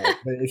 Yeah,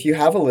 but if you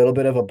have a little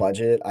bit of a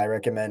budget, I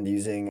recommend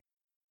using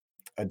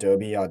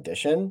Adobe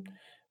Audition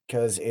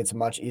because it's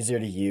much easier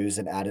to use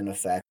and add in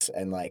effects,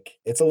 and like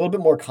it's a little bit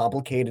more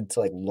complicated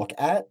to like look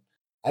at.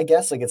 I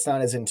guess like it's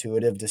not as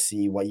intuitive to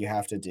see what you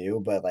have to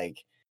do, but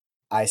like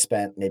I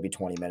spent maybe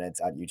 20 minutes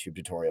on YouTube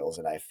tutorials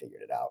and I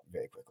figured it out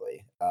very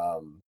quickly.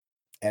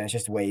 And it's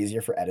just way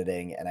easier for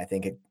editing, and I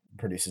think it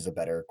produces a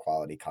better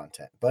quality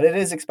content. But it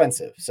is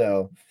expensive,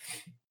 so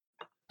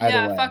either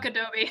Yeah, way. fuck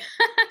Adobe.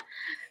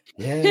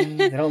 Yeah,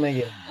 they don't make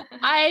it.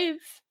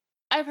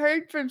 I've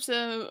heard from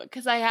some,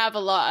 because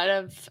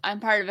I'm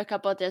part of a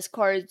couple of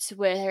Discords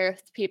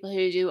with people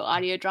who do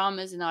audio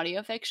dramas and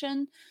audio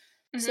fiction.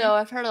 So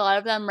I've heard a lot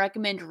of them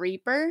recommend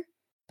Reaper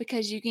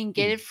because you can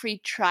get a free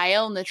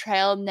trial and the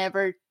trial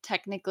never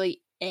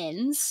technically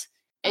ends.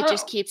 It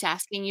just keeps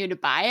asking you to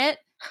buy it.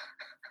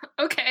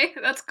 Okay,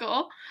 that's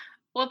cool.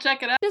 We'll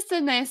check it out. Just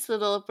a nice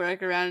little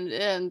workaround,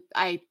 and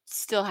I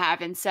still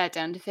haven't sat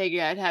down to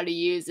figure out how to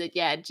use it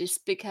yet,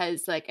 just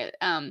because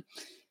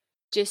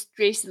just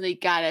recently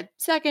got a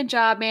second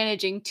job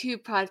managing 2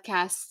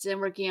 podcasts and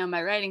working on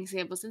my writing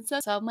samples and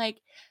stuff. So I'm like,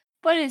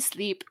 what is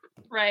sleep?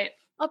 Right.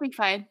 I'll be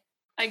fine.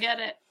 I get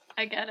it.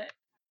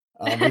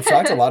 We've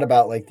talked a lot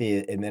about like the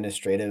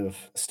administrative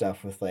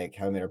stuff with like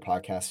how we made our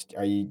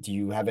podcast. Do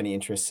you have any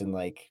interest in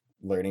like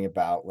learning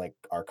about like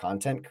our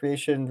content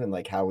creation and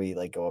like how we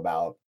like go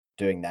about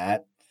doing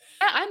that?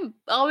 I'm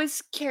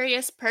always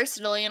curious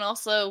personally, and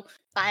also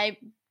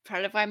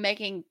part of why I'm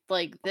making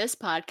like this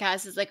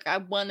podcast is like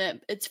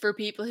it's for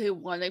people who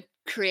want to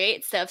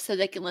create stuff so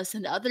they can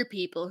listen to other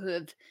people who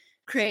have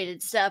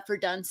created stuff or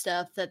done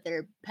stuff that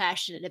they're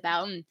passionate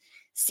about and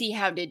see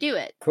how to do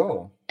it.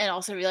 Cool. And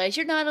also realize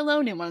you're not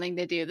alone in wanting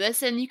to do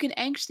this, and you can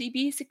actually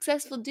be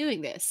successful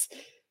doing this.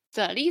 It's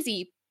not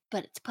easy,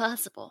 but it's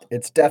possible.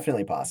 It's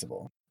definitely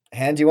possible.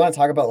 Han, do you want to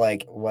talk about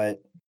like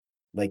what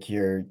like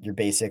your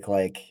basic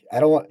like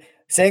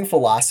saying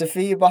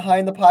philosophy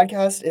behind the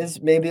podcast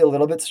is maybe a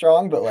little bit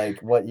strong, but like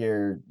what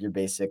your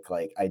basic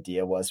like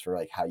idea was for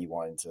like how you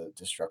wanted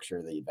to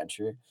structure the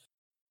adventure?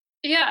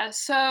 Yeah,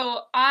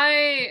 so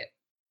I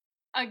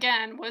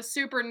again was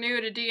super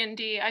new to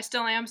D&D. I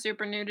still am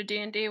super new to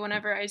D&D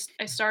whenever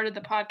I started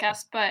the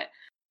podcast, but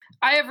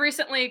I have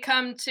recently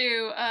come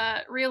to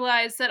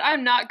realize that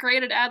I'm not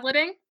great at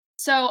ad-libbing.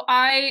 So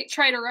I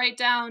try to write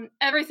down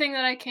everything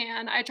that I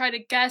can. I try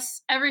to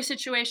guess every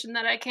situation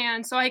that I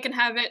can so I can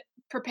have it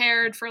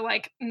prepared for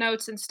like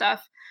notes and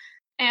stuff.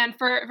 And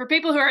for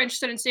people who are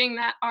interested in seeing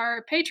that,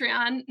 our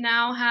Patreon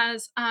now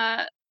has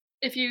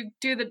if you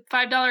do the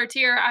 $5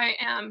 tier, I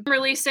am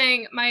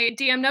releasing my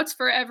DM notes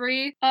for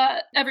every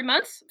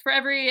month for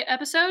every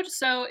episode.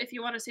 So if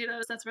you want to see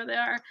those, that's where they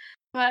are.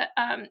 But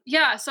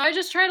yeah, so I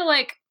just try to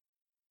like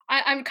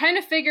I'm kind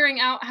of figuring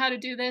out how to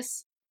do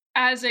this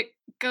as it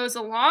goes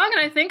along,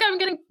 and I think I'm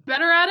getting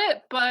better at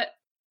it, but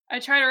I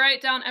try to write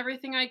down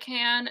everything I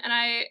can, and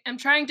I am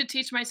trying to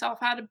teach myself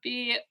how to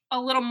be a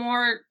little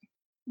more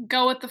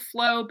go with the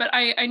flow. But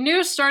I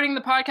knew starting the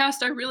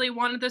podcast, I really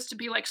wanted this to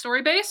be like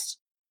story-based,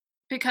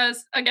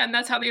 because again,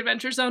 that's how the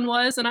Adventure Zone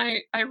was, and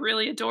I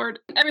really adored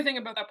everything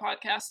about that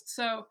podcast.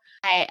 So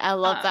I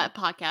love that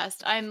podcast.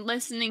 I'm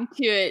listening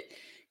to it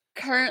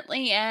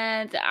currently,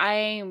 and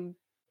I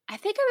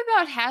think I'm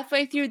about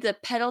halfway through the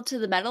Pedal to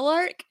the Metal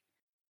arc.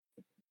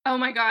 Oh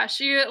my gosh,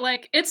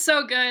 it's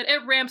so good.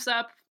 It ramps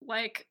up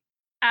like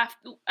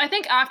I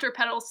think after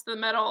Pedals to the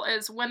Metal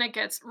is when it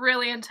gets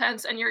really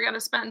intense, and you're gonna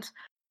spend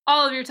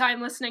all of your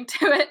time listening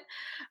to it,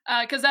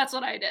 because that's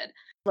what I did.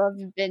 Love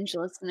binge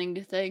listening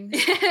to things.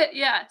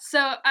 Yeah,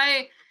 so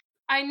I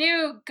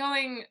knew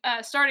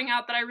starting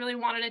out that I really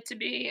wanted it to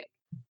be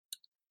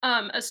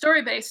a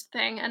story-based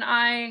thing, and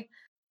I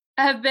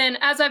have been,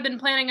 as I've been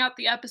planning out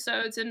the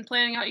episodes and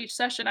planning out each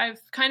session,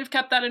 I've kind of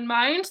kept that in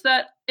mind,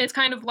 that it's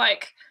kind of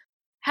like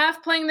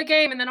half playing the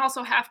game and then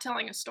also half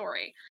telling a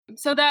story.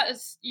 So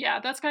that's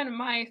kind of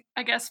my,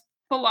 I guess,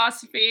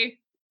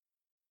 philosophy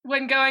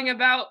when going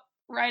about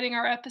writing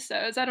our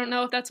episodes. I don't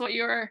know if that's what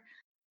you're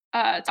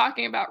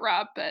talking about,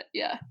 Rob, but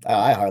yeah. Oh,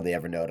 I hardly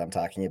ever know what I'm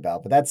talking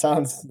about, but that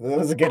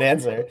was a good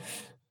answer.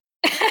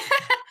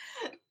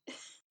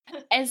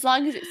 As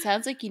long as it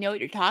sounds like you know what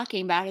you're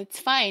talking about, it's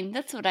fine.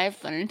 That's what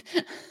I've learned.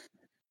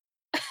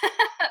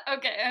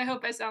 Okay, I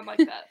hope I sound like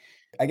that.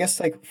 I guess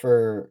like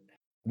for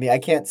me, I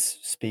can't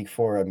speak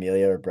for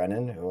Amelia or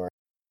Brennan, who are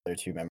the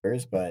other 2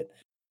 members, but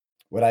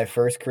when I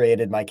first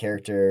created my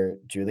character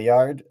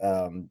Juilliard,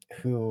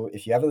 who,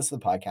 if you ever listen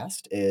to the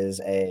podcast, is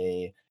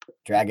a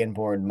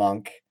dragonborn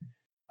monk.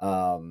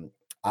 So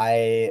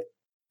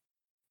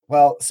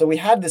we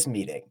had this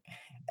meeting,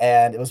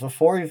 and it was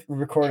before we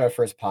recorded our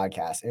first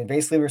podcast, and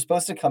basically we were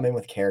supposed to come in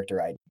with character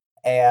ideas,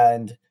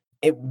 and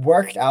it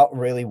worked out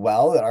really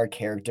well that our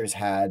characters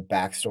had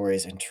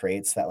backstories and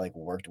traits that like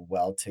worked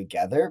well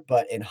together.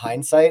 But in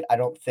hindsight, I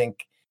don't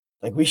think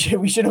like we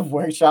should have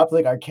workshopped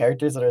like our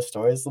characters and our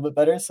stories a little bit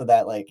better so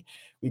that like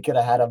we could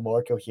have had a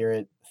more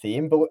coherent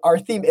theme. But our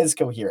theme is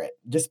coherent,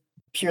 just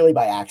purely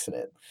by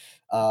accident.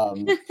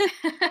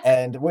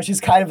 And which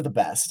is kind of the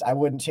best. I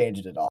wouldn't change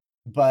it at all.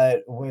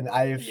 But when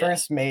I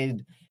first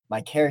made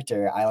my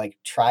character, I like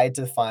tried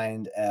to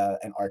find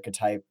an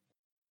archetype,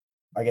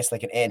 I guess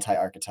like an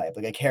anti-archetype,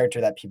 like a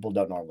character that people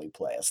don't normally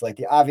play. So like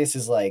the obvious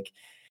is like,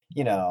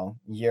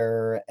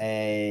 you're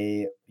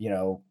a,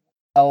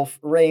 elf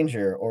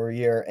ranger, or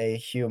you're a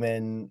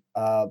human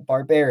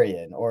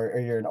barbarian, or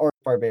you're an orc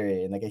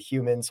barbarian, like a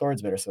human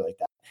swordsman or something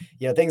like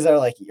that. Things that are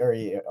like, or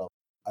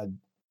a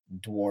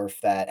dwarf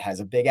that has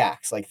a big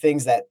axe, like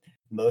things that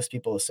most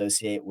people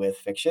associate with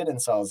fiction.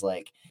 And so I was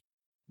like,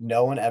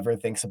 no one ever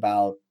thinks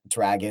about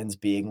dragons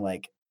being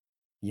like,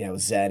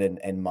 zen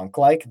and monk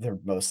like. They're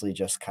mostly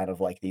just kind of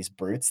like these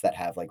brutes that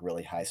have like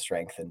really high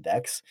strength and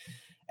dex.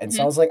 And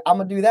so I Mhm. was like, I'm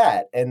gonna do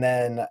that. And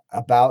then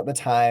about the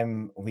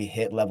time we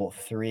hit level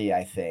 3,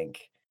 I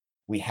think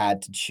we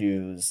had to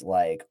choose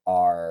like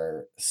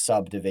our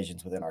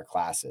subdivisions within our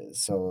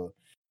classes. So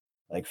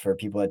like for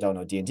people that don't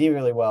know D&D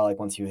really well, like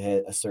once you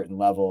hit a certain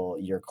level,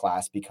 your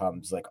class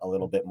becomes like a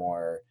little bit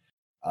more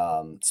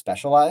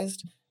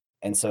specialized.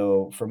 And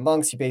so for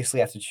monks, you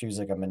basically have to choose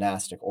like a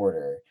monastic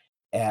order.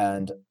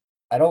 And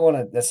I don't want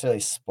to necessarily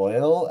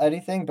spoil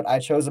anything, but I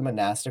chose a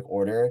monastic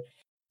order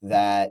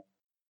that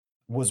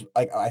was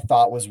like I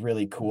thought was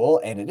really cool,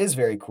 and it is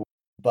very cool,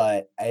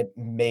 but it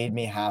made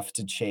me have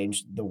to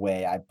change the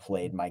way I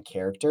played my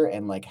character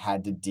and like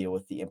had to deal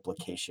with the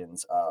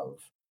implications of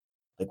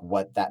like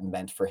what that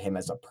meant for him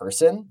as a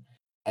person.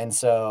 And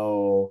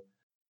so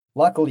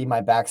luckily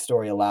my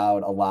backstory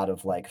allowed a lot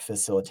of like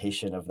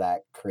facilitation of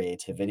that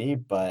creativity,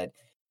 but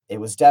it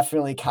was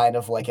definitely kind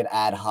of like an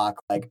ad hoc,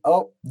 like,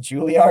 oh,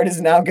 Juilliard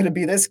is now going to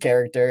be this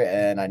character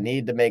and I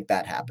need to make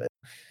that happen.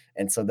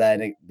 And so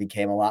then it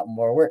became a lot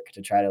more work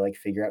to try to like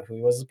figure out who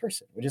he was as a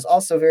person, which is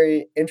also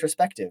very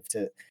introspective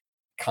to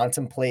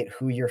contemplate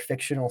who your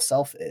fictional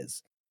self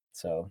is.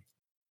 So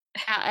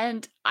Yeah,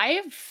 and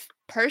I've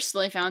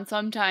personally found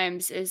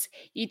sometimes is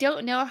you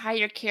don't know how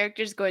your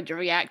character's going to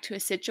react to a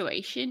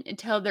situation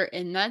until they're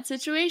in that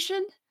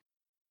situation.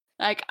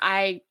 Like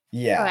I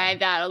yeah,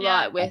 find that a Yeah.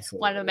 lot with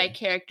one of my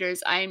absolutely.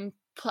 characters. I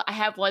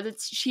have one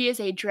that's she is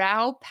a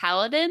drow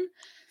paladin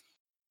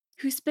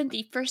who spent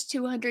the first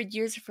 200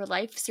 years of her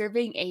life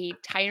serving a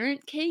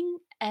tyrant king,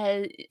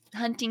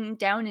 hunting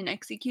down and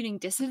executing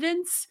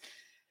dissidents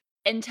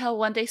until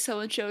one day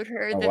someone showed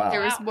her Oh that there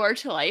wow. was Wow. more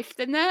to life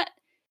than that.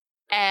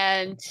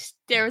 And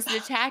there was an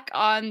attack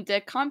on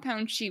the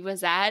compound she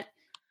was at,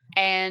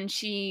 and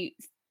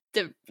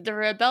the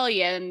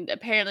rebellion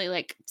apparently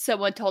like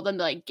someone told them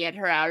to like get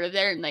her out of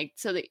there, and like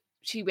so that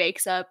she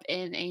wakes up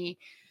in a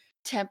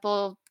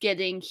temple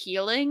getting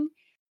healing,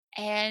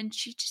 and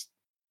she just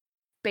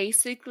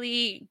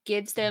basically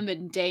gives them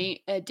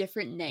a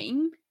different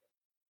name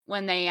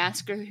when they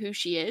ask her who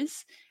she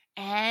is,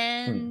 Hmm.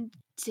 and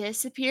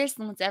disappears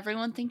and lets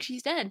everyone think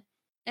she's dead,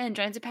 and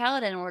joins a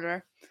paladin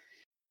order,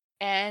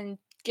 and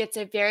gets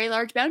a very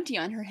large bounty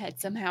on her head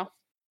somehow.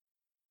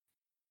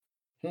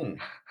 Hmm.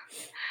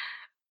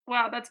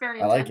 Wow, that's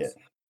very I like it. intense.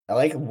 I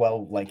like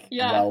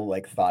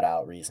Yeah. thought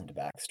out reasoned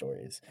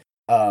backstories.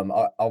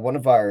 One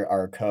of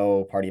our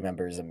co-party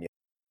members, Amelia,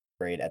 is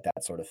great at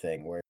that sort of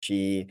thing, where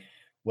she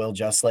will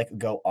just like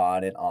go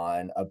on and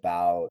on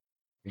about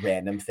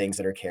random things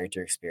that her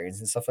character experienced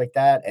and stuff like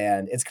that.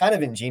 And it's kind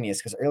of ingenious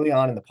because early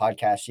on in the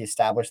podcast, she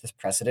established this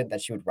precedent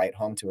that she would write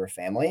home to her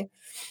family.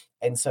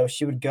 And so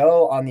she would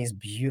go on these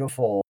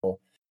beautiful,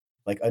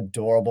 like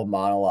adorable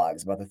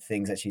monologues about the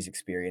things that she's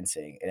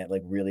experiencing, and it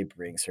like really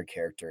brings her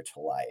character to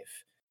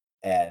life.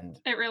 And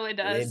It really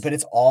does. but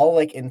it's all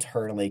like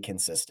internally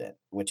consistent,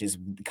 which is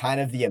kind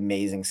of the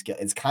amazing skill.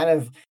 It's kind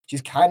of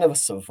she's kind of a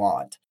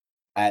savant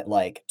at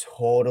like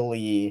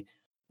totally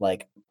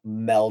like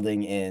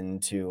melding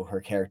into her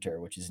character,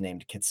 which is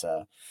named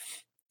Kitsa,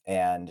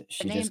 and The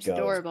she just name's goes.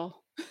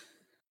 adorable.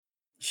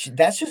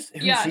 That's just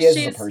who Yeah, she is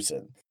as a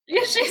person.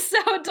 she's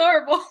so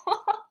adorable.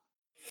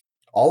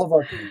 All of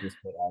our characters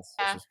fit us,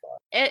 which Yeah. is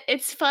fun.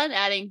 It's fun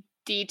adding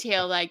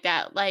detail like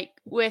that. Like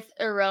with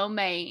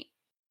Arome,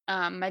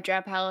 my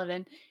drow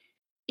paladin,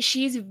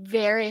 she's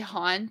very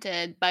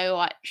haunted by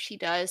what she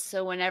does.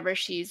 So whenever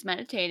she's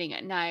meditating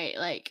at night,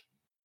 like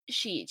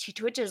she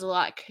twitches a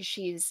lot because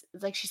she's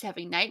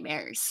having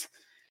nightmares.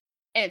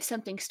 And if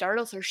something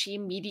startles her, she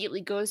immediately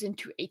goes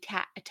into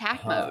attack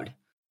Huh. mode.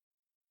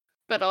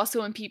 But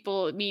also when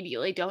people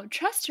immediately don't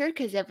trust her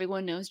because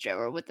everyone knows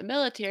Joe with the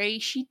military,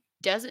 she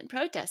doesn't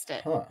protest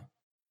it. Huh.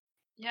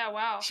 Yeah,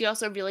 wow. She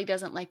also really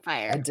doesn't like I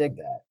fire. dig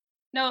that.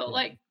 No, Yeah.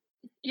 like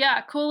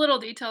yeah, cool little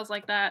details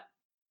like that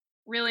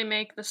really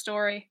make the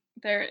story.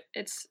 They're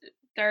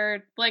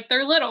like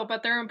they're little,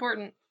 but they're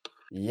important.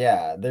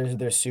 Yeah,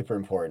 they're super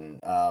important.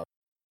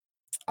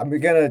 I'm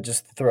gonna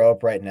just throw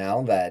up right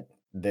now that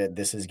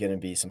this is gonna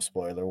be some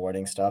spoiler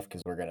warning stuff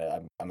because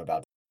I'm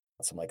about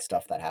to some like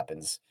stuff that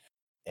happens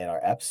in our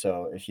ep.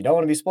 So if you don't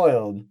want to be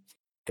spoiled,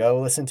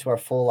 go listen to our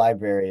full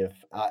library of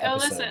Go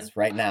listen. episodes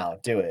right now.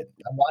 Do it.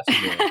 I'm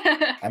watching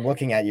you. I'm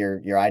looking at your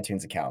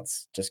iTunes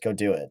accounts. Just go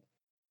do it.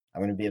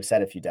 I'm gonna be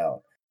upset if you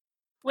don't.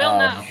 We'll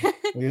know.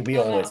 We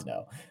We'll always know.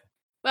 know.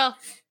 Well,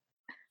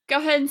 go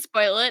ahead and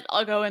spoil it.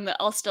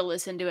 I'll still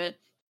listen to it.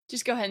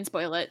 Just go ahead and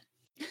spoil it.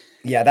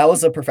 Yeah, that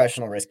was a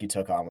professional risk you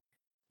took on.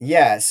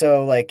 Yeah,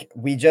 so like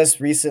we just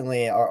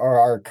recently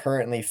are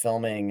currently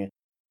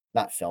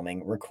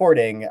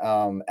recording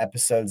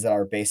episodes that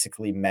are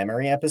basically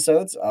memory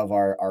episodes of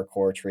our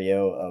core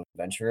trio of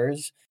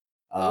adventurers.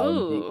 Be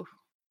Ooh.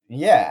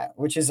 Yeah,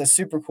 which is a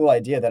super cool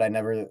idea that I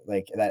never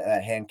like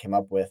that Hand came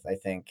up with, I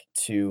think,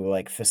 to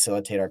like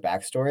facilitate our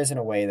backstories in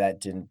a way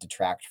that didn't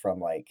detract from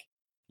like,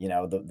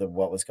 the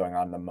what was going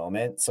on in the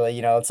moment. So,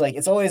 it's like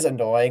it's always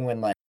annoying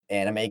when like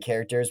anime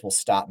characters will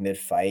stop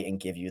mid-fight and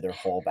give you their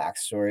whole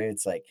backstory.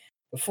 It's like,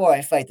 before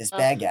I fight this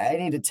bad Ugh, guy, I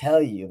need to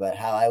tell you about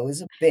how I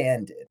was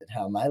abandoned and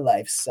how my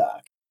life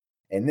sucked.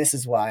 And this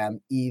is why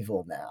I'm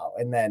evil now.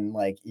 And then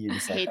like you're I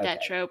just like, hate that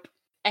okay. trope.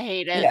 I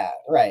hate it. Yeah,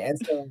 right, and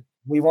so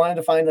we wanted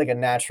to find, like, a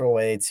natural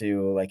way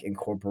to, like,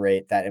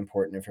 incorporate that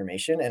important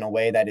information in a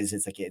way that is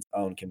it's, like, its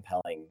own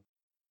compelling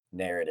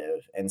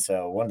narrative, and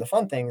so one of the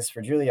fun things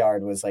for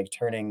Juilliard was, like,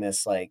 turning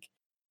this, like,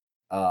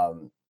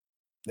 um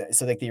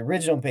so, like, the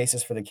original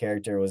basis for the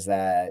character was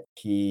that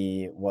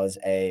he was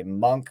a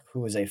monk who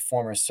was a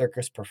former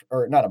circus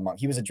or not a monk,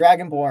 he was a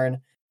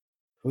dragonborn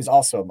who's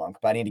also a monk,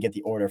 but I need to get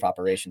the order of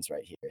operations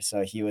right here.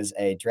 So, he was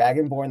a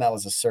dragonborn that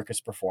was a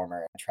circus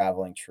performer, a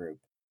traveling troupe.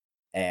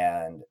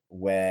 And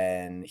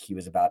when he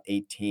was about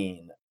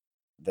 18,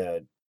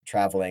 the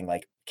traveling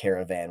like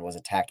caravan was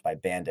attacked by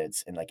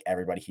bandits and like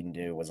everybody he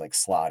knew was like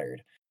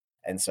slaughtered.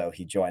 And so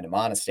he joined a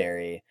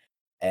monastery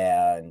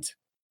and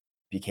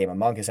became a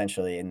monk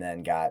essentially and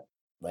then got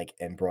like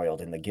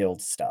embroiled in the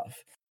guild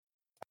stuff.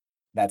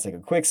 That's like a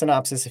quick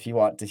synopsis. If you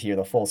want to hear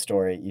the full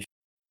story, you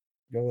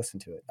should go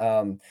listen to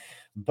it.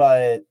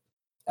 But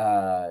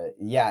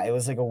yeah, it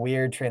was like a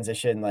weird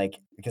transition like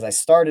because I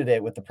started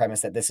it with the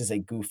premise that this is a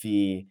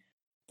goofy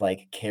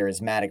like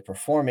charismatic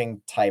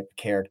performing type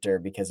character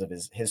because of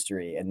his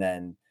history, and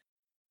then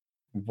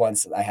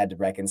once I had to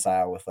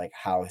reconcile with like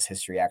how his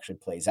history actually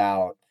plays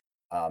out,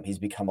 he's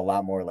become a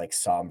lot more like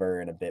somber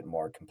and a bit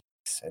more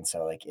complex, and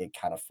so like it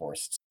kind of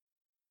forced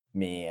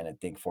me and I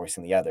think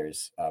forcing the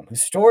others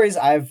whose stories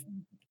I've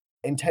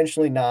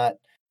intentionally not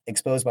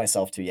exposed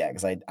myself to yet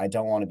because I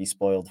don't want to be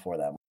spoiled for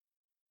them.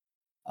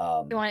 I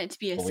um want it to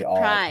be a but we all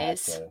like have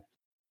surprise. to.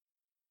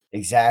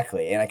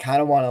 Exactly, and I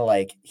kinda wanna,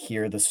 like,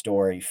 hear the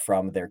story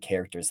from their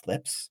characters'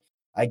 lips,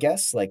 I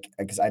guess, like,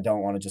 because I don't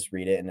wanna just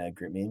read it in a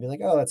group meeting and be like,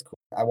 "Oh, that's cool."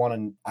 I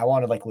wanna,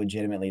 like,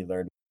 legitimately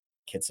learn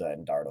Kitsa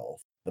and Dartle,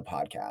 the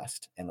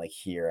podcast, and, like,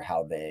 hear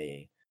how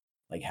they,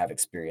 like, have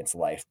experienced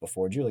life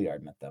before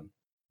Juilliard met them,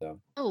 so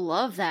I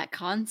love that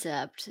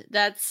concept.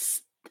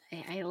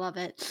 I love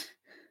it.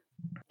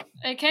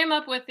 I came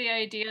up with the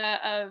idea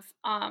of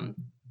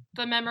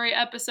the memory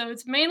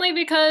episodes mainly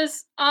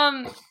because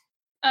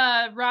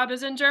Rob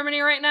is in Germany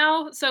right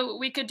now, so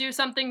we could do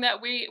something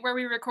where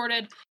we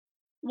recorded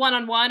one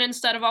on one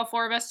instead of all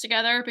four of us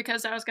together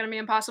because that was going to be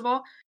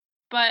impossible.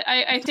 But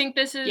I think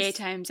this Yay, is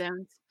time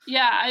zones.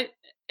 yeah I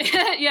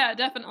yeah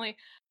definitely.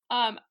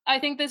 I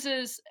think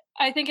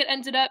I think it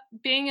ended up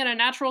being in a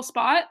natural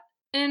spot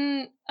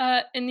in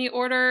the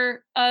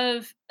order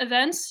of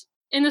events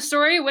in the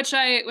story, which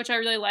I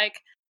really like.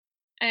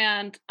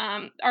 And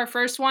our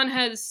first one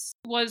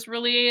was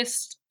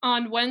released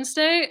on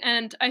Wednesday,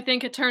 and I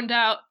think it turned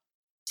out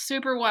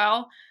super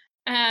well.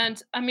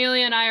 And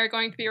Amelia and I are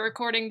going to be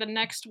recording the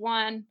next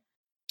one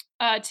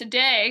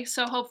today,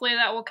 so hopefully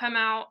that will come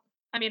out.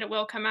 I mean, it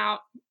will come out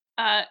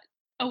uh,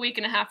 a week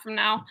and a half from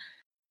now.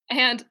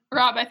 And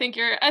Rob, I think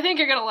you're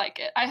gonna like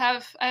it. I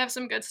have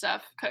some good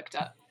stuff cooked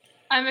up.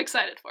 I'm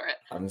excited for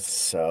I'm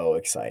so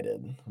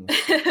excited.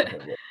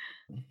 it.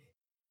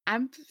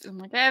 I'm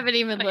like, I haven't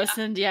even But yeah.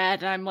 listened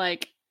yet. I'm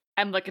like,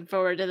 I'm looking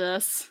forward to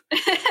this.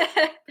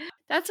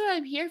 That's what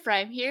I'm here for.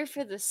 I'm here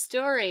for the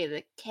story,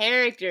 the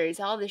characters,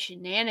 all the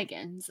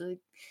shenanigans. Like,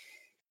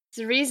 it's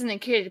the reason I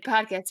created a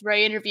podcast where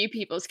I interview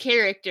people's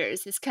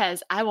characters is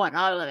because I want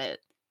all of it.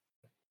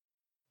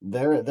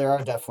 There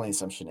are definitely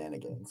some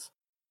shenanigans.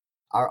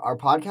 Our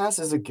podcast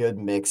is a good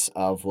mix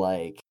of,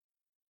 like,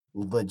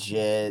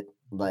 legit,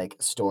 like,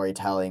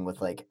 storytelling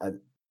with, like, a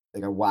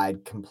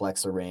wide,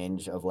 complex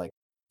range of, like,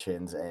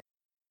 emotions and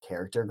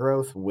character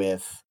growth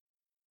with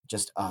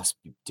just us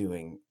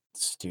doing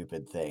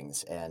stupid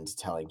things and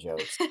telling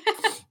jokes.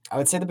 I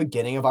would say the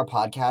beginning of our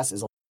podcast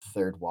is a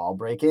third wall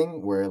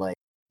breaking where, like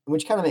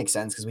which kinda makes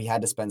sense because we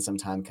had to spend some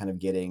time kind of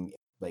getting,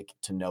 like,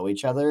 to know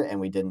each other, and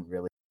we didn't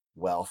really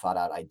well thought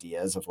out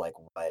ideas of, like,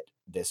 what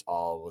this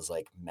all was,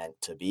 like, meant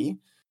to be.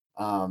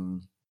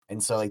 And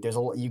so, like,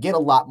 you get a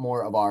lot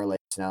more of our, like,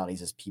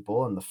 personalities as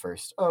people in the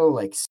first,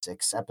 like,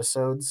 6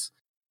 episodes,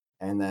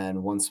 and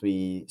then once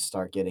we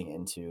start getting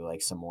into,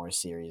 like, some more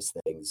serious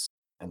things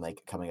and,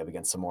 like, coming up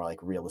against some more, like,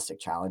 realistic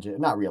challenges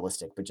not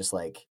realistic, but just,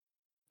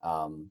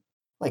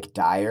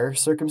 dire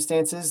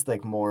circumstances,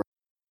 like, more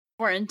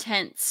More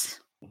intense.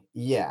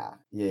 yeah,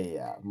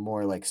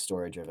 more, like,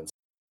 story driven.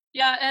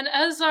 Yeah, and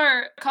as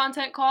our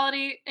content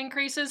quality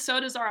increases,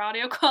 so does our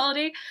audio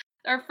quality.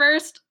 Our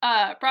first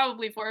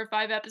probably 4 or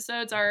 5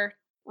 episodes are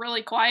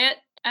really quiet,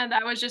 and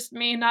that was just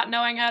me not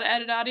knowing how to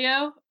edit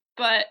audio.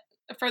 But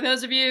for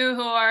those of you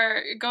who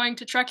are going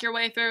to truck your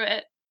way through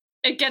it,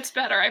 it gets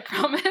better, I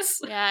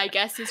promise. Yeah, I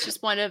guess it's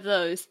just one of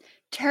those.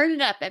 Turn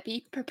it up and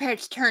be prepared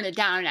to turn it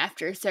down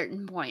after a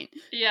certain point.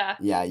 Yeah.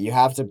 Yeah, you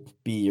have to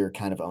be your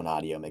kind of own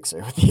audio mixer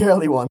with the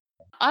early one.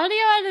 audio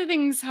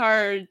editing's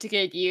hard to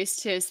get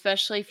used to,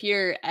 especially if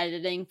you're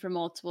editing for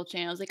multiple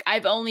channels. Like,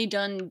 I've only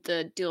done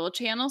the dual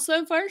channel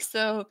so far,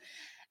 so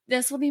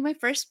this will be my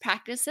first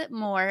practice at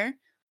more.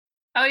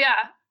 Oh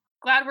yeah,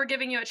 glad we're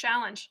giving you a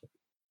challenge.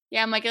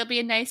 Yeah, I'm like, it'll be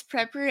a nice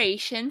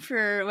preparation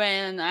for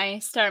when I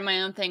start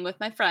my own thing with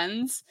my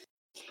friends.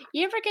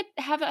 You ever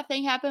have that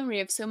thing happen where you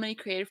have so many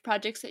creative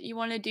projects that you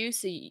want to do,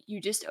 so you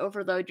just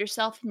overload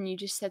yourself and you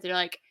just sit there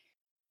like,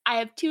 I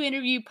have 2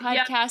 interview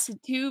Yeah. podcasts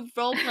and 2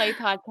 role play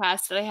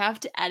podcasts that I have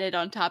to edit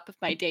on top of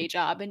my day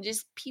job, and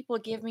just people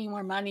give me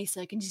more money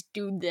so I can just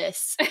do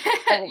this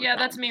all the Yeah,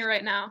 that's time. me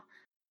right now.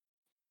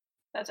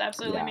 That's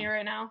absolutely Yeah. me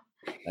right now.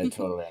 I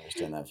totally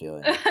understand that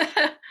feeling.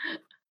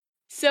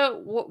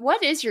 So,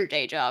 what is your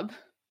day job?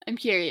 I'm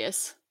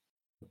curious.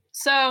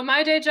 So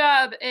my day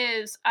job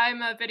is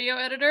I'm a video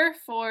editor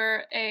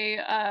for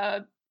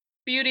a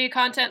beauty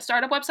content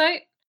startup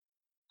website.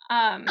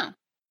 Oh,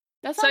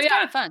 that So sounds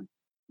kind yeah, of fun.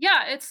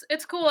 yeah,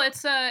 it's cool.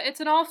 It's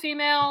an all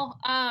female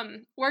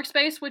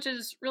workspace, which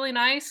is really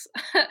nice.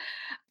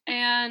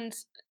 And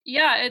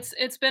yeah,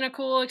 it's been a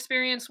cool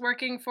experience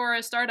working for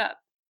a startup.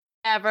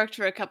 I've worked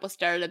for a couple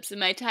startups in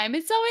my time.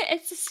 It's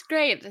just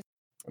great.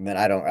 And then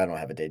I don't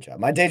have a day job.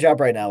 My day job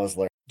right now is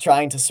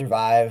trying to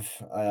survive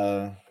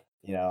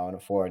in a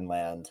foreign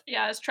land.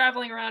 Yeah, it's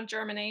traveling around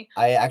Germany.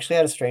 I actually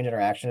had a strange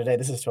interaction today.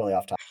 This is totally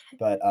off topic,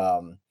 but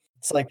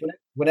it's like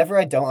whenever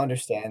I don't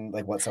understand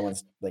like what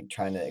someone's like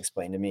trying to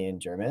explain to me in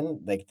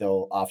German, like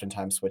they'll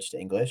oftentimes switch to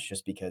English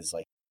just because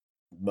like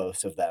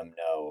most of them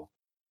know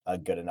a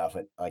good enough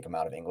like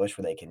amount of English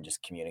where they can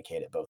just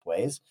communicate it both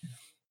ways.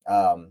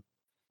 Um,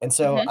 and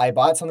so Mhm. I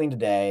bought something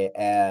today,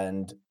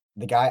 and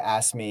the guy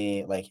asked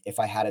me like if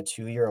I had a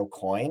 2 euro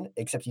coin,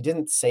 except he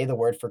didn't say the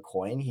word for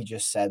coin. He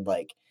just said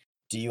like,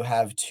 "Do you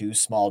have two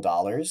small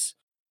dollars?"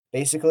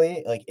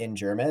 Basically, like in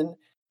German,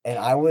 and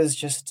I was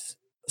just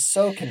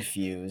so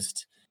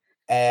confused.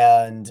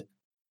 And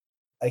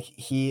like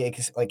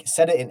like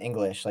said it in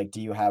English, like,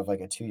 "Do you have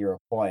like a 2 euro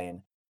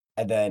coin?"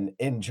 And then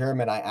in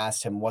German, I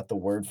asked him what the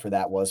word for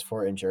that was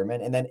for in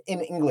German, and then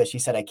in English, he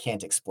said, "I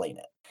can't explain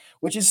it,"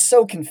 which is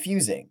so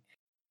confusing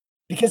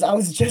because I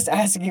was just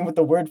asking him what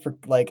the word for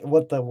like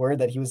what the word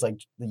that he was like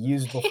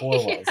used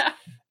before was. Yeah.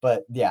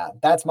 But yeah,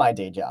 that's my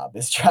day job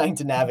is trying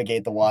to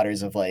navigate the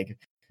waters of like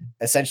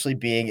essentially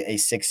being a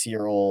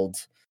 6-year-old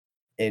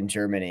in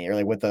Germany or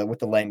like with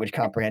the language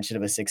comprehension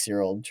of a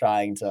 6-year-old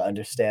trying to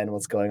understand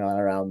what's going on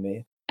around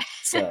me.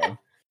 So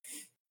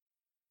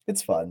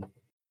it's fun.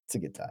 It's a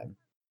good time.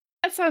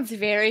 That sounds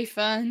very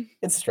fun.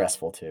 It's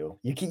stressful too.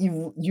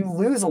 You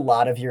lose a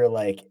lot of your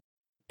like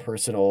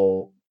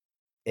personal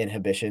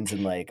inhibitions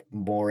and like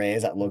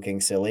mores at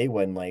looking silly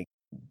when like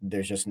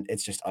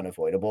it's just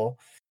unavoidable.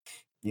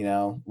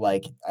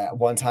 Like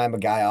one time a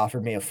guy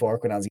offered me a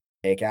fork when I was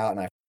eating takeout and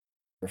I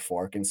for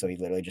fork, and so he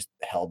literally just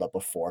held up a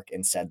fork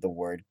and said the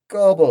word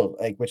gobble,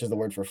 like which is the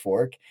word for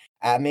fork,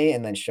 at me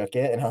and then shook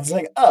it, and I was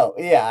like, oh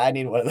yeah, I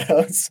need one of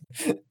those.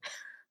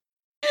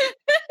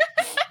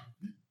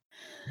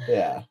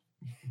 Yeah.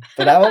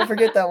 But I won't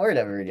forget that word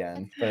ever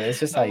again. But it's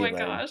just how Oh you my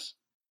learn. gosh.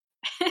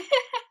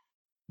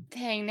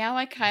 Dang, now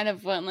I kind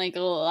of want like a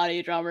little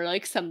audio drama or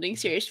like something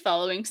serious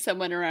following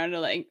someone around to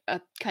like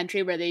a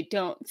country where they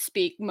don't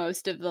speak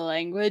most of the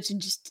language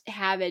and just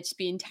have it just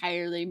be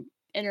entirely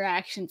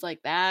interactions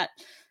like that.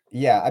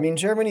 Yeah, I mean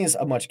Germany is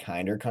a much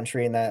kinder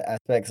country in that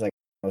aspect 'cause, like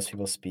most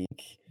people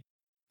speak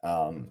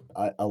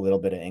a little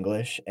bit of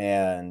English,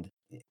 and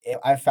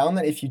I found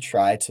that if you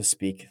try to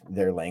speak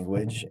their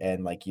language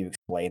and like you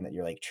explain that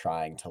you're like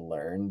trying to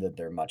learn, that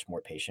they're much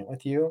more patient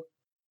with you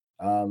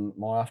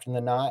more often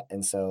than not.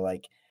 And so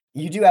like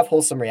you do have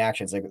wholesome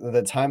reactions. Like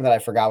the time that I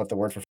forgot what the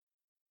word for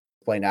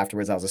explained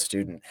afterwards, I was a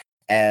student,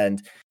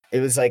 and it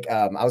was like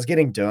I was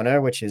getting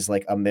doner, which is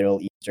like a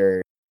Middle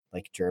Eastern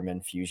like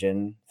German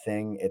fusion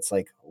thing. It's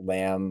like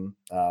lamb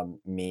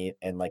meat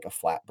and like a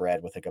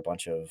flatbread with like a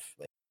bunch of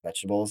like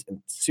vegetables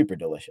and it's super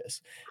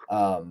delicious.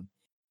 Um,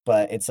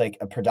 but it's like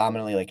a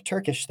predominantly like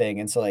Turkish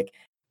thing, and so like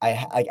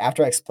like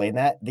after I explained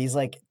that, these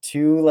like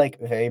two like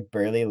very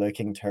burly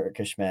looking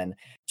Turkish men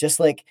just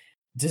like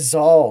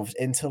dissolved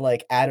into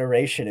like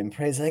adoration and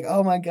praise, like,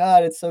 "Oh my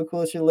god, it's so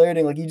cool that you're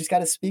learning. Like, you just got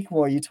to speak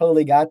more. You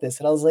totally got this."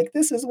 And I was like,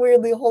 "This is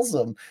weirdly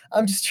wholesome.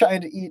 I'm just trying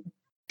to eat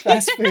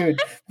fast food,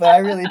 but I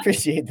really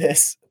appreciate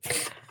this."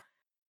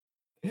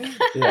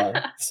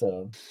 Yeah.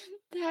 So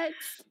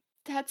That's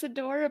that's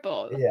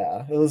adorable.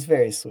 yeah, it was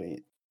very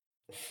sweet.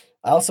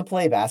 I also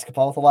play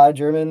basketball with a lot of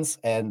Germans,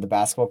 and the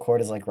basketball court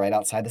is like right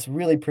outside this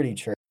really pretty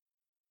church,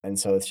 and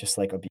so it's just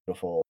like a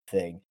beautiful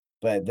thing.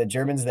 But the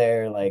Germans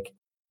there like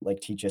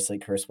teach us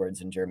like curse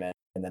words in German,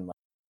 and then like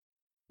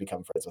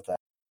become friends with them.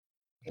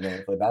 And then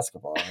we play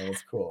basketball, and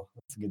it's cool.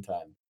 It's a good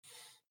time.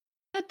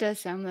 That does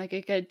sound like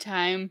a good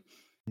time.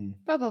 Mm.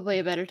 Probably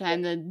a better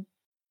time than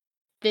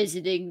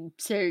visiting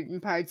certain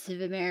parts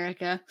of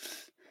America.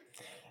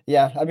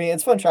 Yeah, I mean,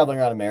 it's fun traveling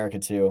around America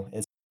too.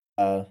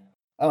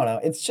 I don't know,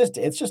 it's just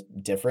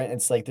different.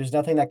 It's like there's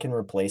nothing that can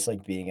replace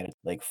like being in a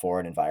like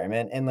foreign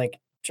environment, and like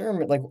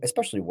German, like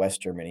especially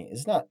West Germany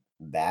is not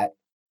that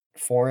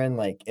foreign,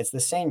 like it's the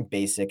same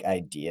basic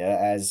idea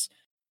as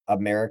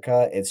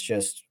America. It's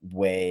just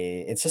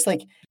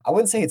like I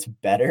wouldn't say it's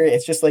better,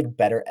 it's just like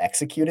better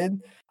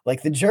executed.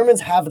 Like the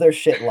Germans have their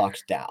shit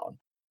locked down.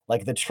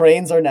 Like the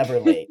trains are never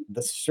late.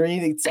 The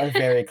streets are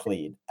very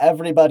clean.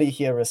 Everybody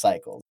here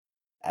recycles.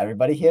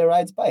 Everybody here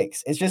rides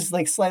bikes. It's just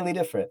like slightly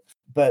different.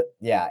 But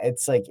yeah,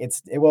 it's like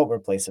it won't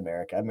replace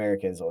America.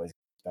 America is always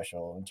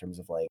special in terms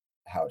of like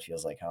how it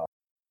feels like home.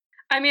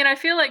 I mean, I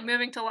feel like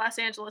moving to Los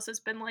Angeles has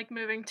been like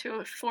moving to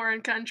a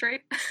foreign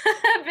country,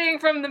 being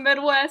from the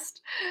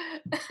Midwest.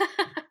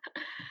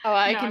 Oh,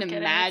 I No, can I'm kidding.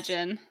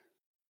 imagine.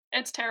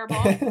 It's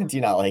terrible. Do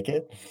you not like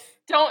it?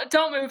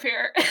 Don't move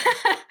here.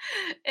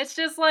 It's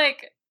just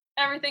like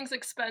everything's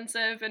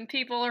expensive and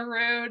people are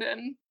rude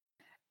and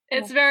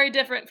it's very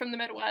different from the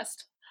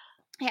Midwest.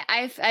 Yeah,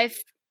 I've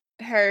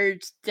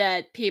heard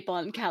that people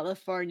in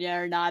California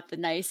are not the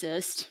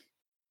nicest.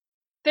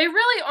 They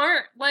really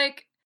aren't.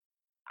 Like,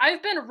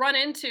 I've been run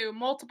into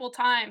multiple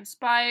times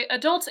by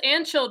adults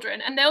and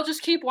children, and they'll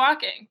just keep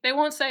walking. They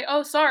won't say,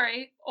 "Oh,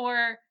 sorry,"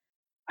 or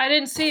 "I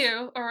didn't see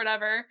you," or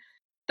whatever.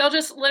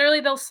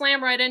 They'll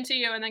slam right into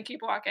you and then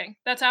keep walking.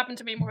 That's happened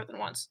to me more than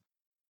once.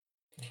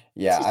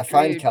 Yeah, Just I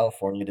find rude.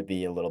 California to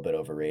be a little bit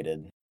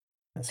overrated.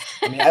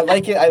 I mean, I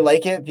like it. I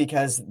like it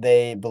because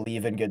they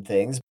believe in good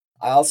things.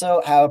 I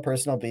also have a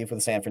personal beef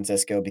with San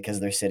Francisco because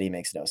their city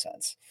makes no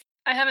sense.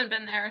 I haven't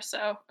been there,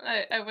 so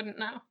I wouldn't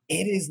know.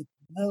 It is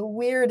the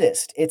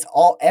weirdest.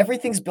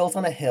 Everything's built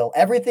on a hill.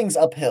 Everything's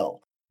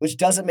uphill, which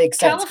doesn't make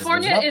sense because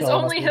there's California an is uphill,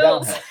 it must only be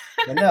hills. downhill.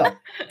 But no,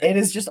 it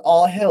is just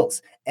all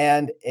hills,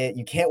 and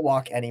you can't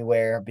walk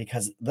anywhere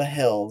because the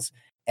hills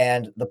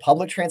and the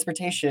public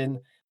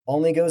transportation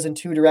only goes in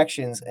two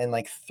directions and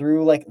like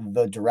through like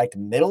the direct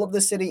middle of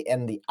the city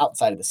and the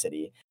outside of the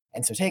city.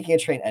 And so taking a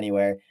train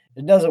anywhere,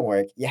 it doesn't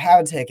work. You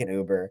have to take an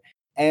Uber,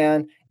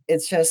 and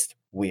it's just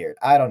weird.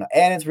 I don't know,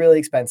 and it's really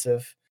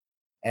expensive,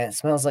 and it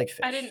smells like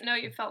I fish. didn't know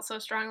you felt so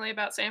strongly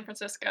about San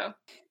Francisco.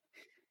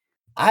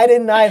 I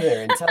didn't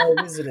either until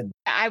I visited.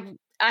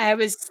 I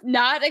was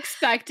not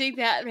expecting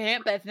that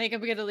rant, but I think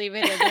I'm gonna leave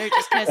it in there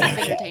just because it's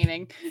Okay.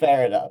 entertaining.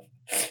 Fair enough.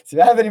 So,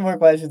 if I have any more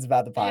questions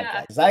about the podcast,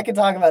 Yeah. 'cause I can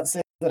talk about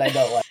cities that I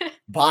don't like.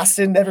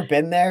 Boston, never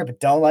been there, but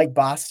don't like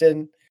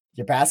Boston.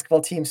 Your basketball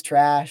team's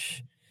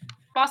trash.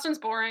 Boston's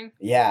boring.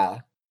 Yeah.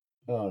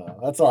 Oh no,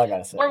 that's all I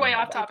gotta say. We're way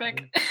about off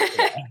topic.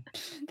 Yeah.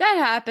 That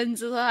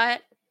happens a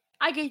lot.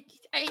 I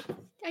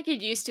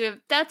get used to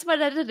it. That's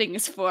what editing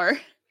is for.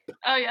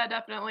 Oh yeah,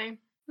 definitely.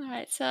 All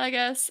right, so I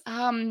guess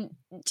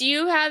do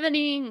you have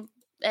any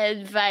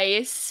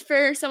advice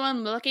for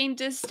someone looking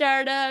to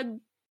start a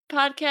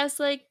podcast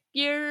like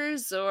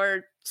yours,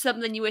 or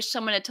something you wish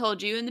someone had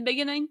told you in the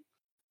beginning?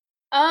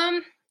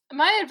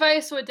 My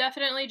advice would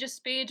definitely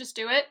just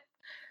do it.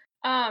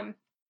 I've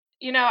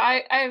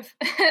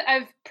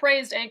I've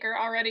praised Anchor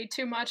already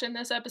too much in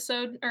this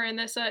episode or in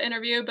this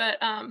interview, but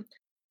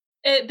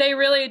they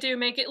really do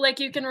make it like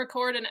you can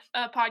record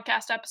a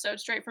podcast episode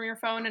straight from your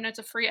phone, and it's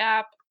a free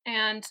app.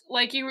 And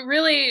like you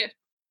really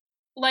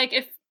like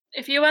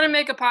if you want to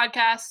make a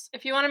podcast,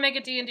 if you want to make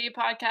a D&D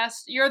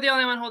podcast, you're the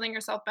only one holding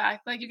yourself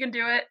back. Like you can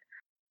do it.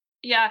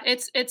 Yeah,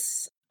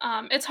 it's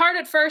hard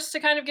at first to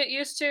kind of get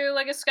used to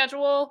like a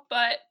schedule,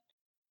 but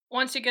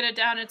once you get it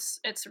down, it's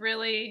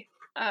really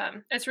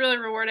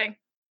rewarding.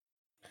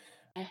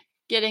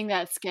 Getting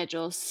that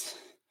schedule's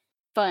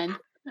fun.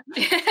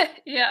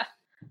 Yeah.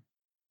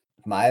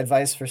 My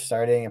advice for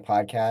starting a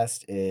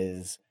podcast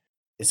is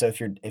so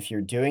if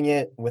you're doing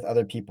it with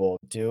other people,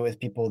 do it with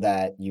people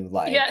that you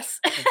like.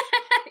 Yes.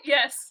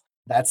 Yes.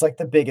 That's like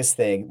the biggest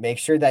thing. Make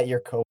sure that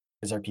your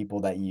coworkers are people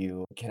that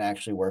you can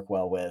actually work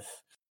well with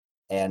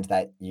and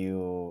that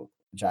you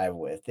jive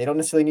with. They don't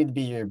necessarily need to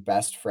be your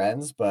best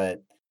friends, and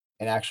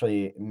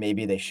actually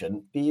maybe they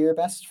shouldn't be your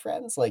best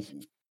friends. Like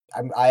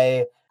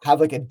I have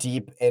like a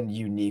deep and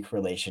unique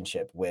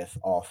relationship with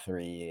all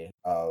three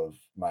of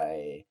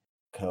my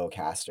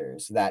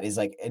co-casters that is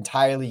like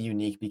entirely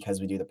unique because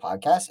we do the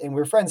podcast and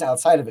we're friends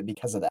outside of it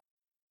because of that.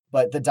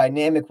 But the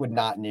dynamic would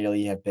not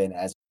nearly have been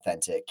as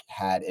authentic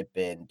had it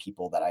been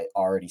people that I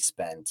already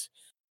spent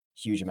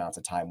huge amounts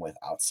of time with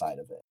outside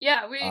of it.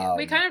 Yeah,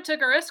 we kind of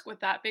took a risk with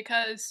that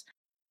because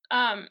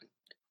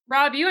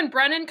Rob, you and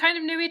Brennan kind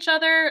of knew each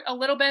other a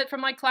little bit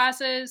from like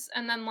classes,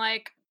 and then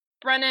like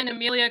Brennan and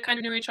Amelia kind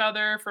of knew each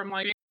other from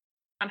like being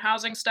on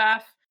housing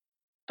staff.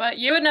 But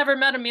you had never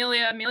met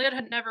Amelia. Amelia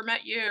had never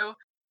met you.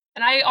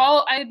 And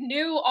I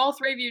knew all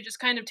three of you just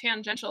kind of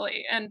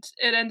tangentially, and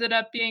it ended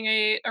up being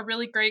a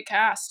really great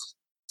cast.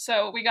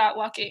 So we got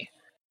lucky.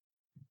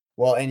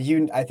 Well,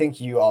 and I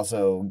think you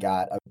also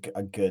got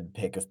a good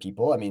pick of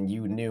people. I mean,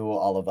 you knew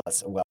all of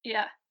us well.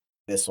 Yeah.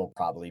 This will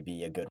probably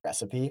be a good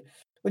recipe,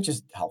 which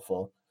is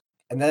helpful.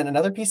 And then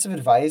another piece of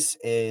advice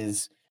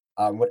is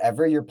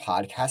whatever you're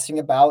podcasting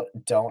about,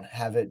 don't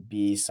have it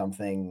be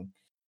something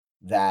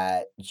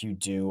that you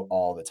do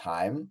all the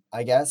time,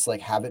 I guess.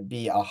 Like have it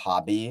be a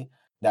hobby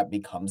that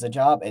becomes a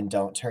job and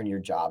don't turn your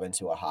job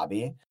into a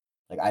hobby.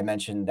 Like I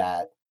mentioned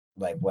that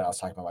like when I was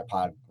talking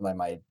about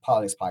my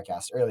politics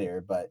podcast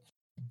earlier, but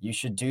you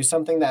should do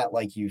something that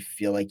like you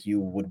feel like you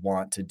would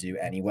want to do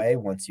anyway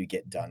once you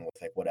get done with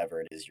like whatever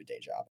it is your day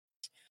job.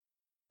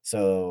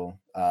 So,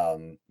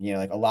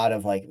 like a lot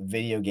of like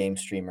video game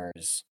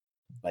streamers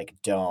like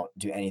don't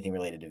do anything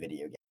related to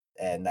video games.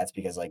 And that's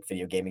because like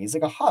video gaming is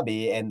like a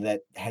hobby and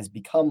that has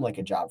become like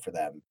a job for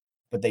them.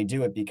 But they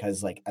do it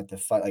because like at the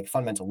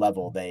fundamental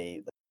level,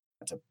 they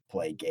like, to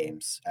play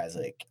games as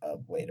like a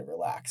way to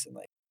relax and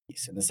like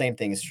peace. And the same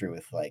thing is true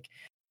with like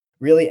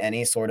really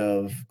any sort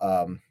of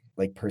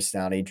like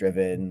personality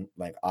driven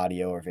like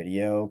audio or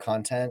video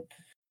content.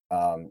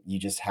 You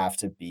just have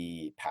to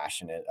be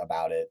passionate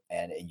about it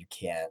and you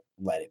can't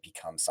let it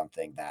become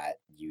something that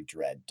you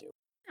dread doing.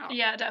 Oh.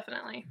 Yeah,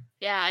 definitely.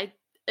 Yeah, I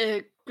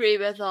agree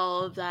with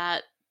all of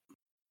that.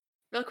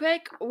 Real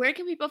quick, where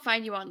can people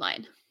find you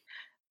online?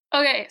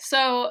 Okay,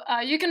 so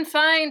you can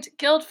find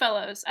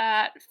Guildfellows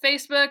at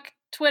Facebook,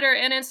 Twitter,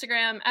 and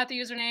Instagram at the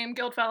username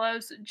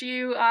Guildfellows,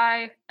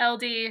 GuildFellows,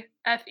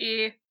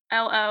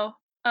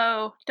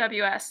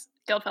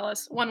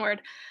 Guildfellows, one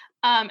word.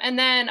 And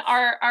then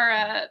our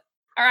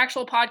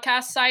actual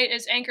podcast site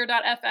is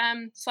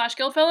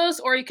anchor.fm/Guildfellows,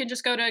 or you can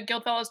just go to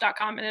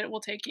guildfellows.com and it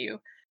will take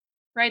you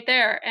right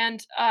there.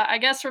 And I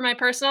guess for my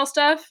personal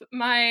stuff,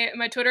 my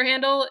Twitter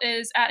handle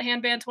is at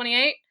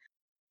handband28,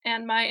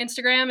 and my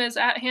Instagram is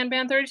at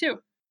handband32.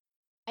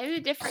 I have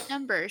the different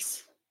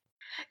numbers.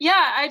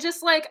 Yeah, I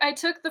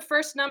took the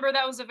first number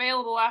that was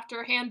available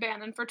after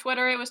handband, and for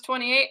Twitter it was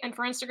 28, and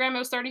for Instagram it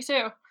was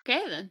 32.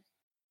 Okay, then.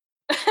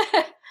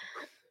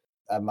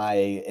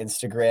 My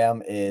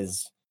Instagram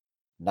is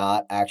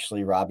not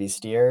actually Robbie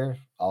Steer,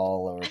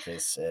 all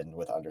lowercase and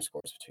with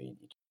underscores between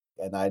each.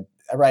 And I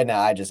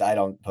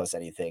don't post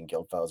anything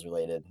Guildfellows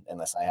related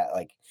unless I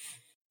like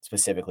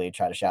specifically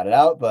try to shout it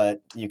out.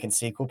 But you can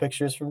see cool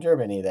pictures from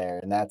Germany there,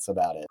 and that's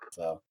about it.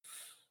 So,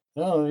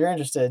 if you're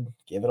interested,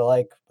 give it a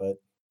like. But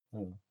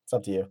it's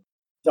up to you.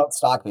 Don't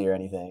stalk me or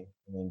anything.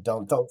 I mean,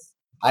 don't.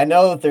 I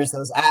know there's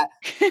those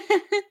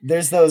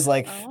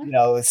like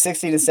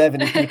 60 to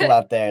 70 people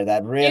out there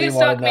that really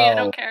want to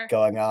know what's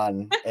going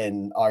on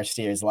in our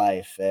Steer's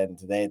life, and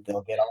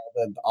they'll get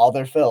all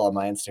their fill on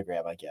my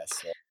Instagram, I guess.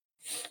 So.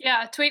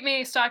 Yeah, tweet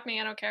me, stalk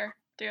me, I don't care.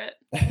 Do it.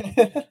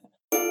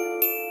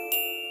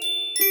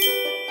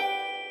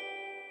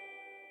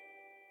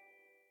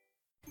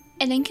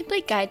 An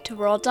Incomplete Guide to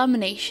World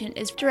Domination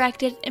is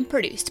directed and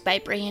produced by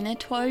Brianna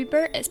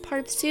Toiber as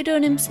part of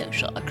Pseudonym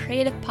Social, a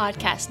creative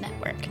podcast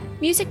network.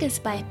 Music is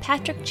by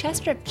Patrick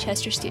Chester of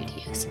Chester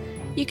Studios.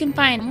 You can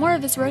find more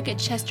of his work at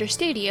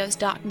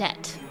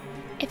chesterstudios.net.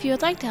 If you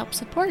would like to help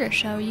support our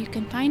show, you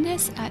can find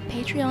us at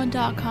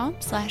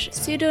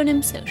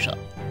patreon.com/pseudonymsocial.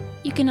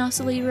 You can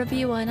also leave a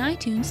review on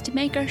iTunes to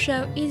make our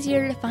show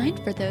easier to find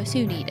for those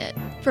who need it.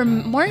 For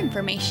more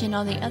information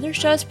on the other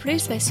shows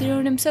produced by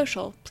Pseudonym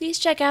Social, please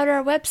check out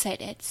our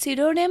website at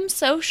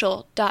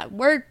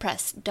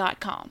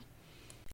pseudonymsocial.wordpress.com.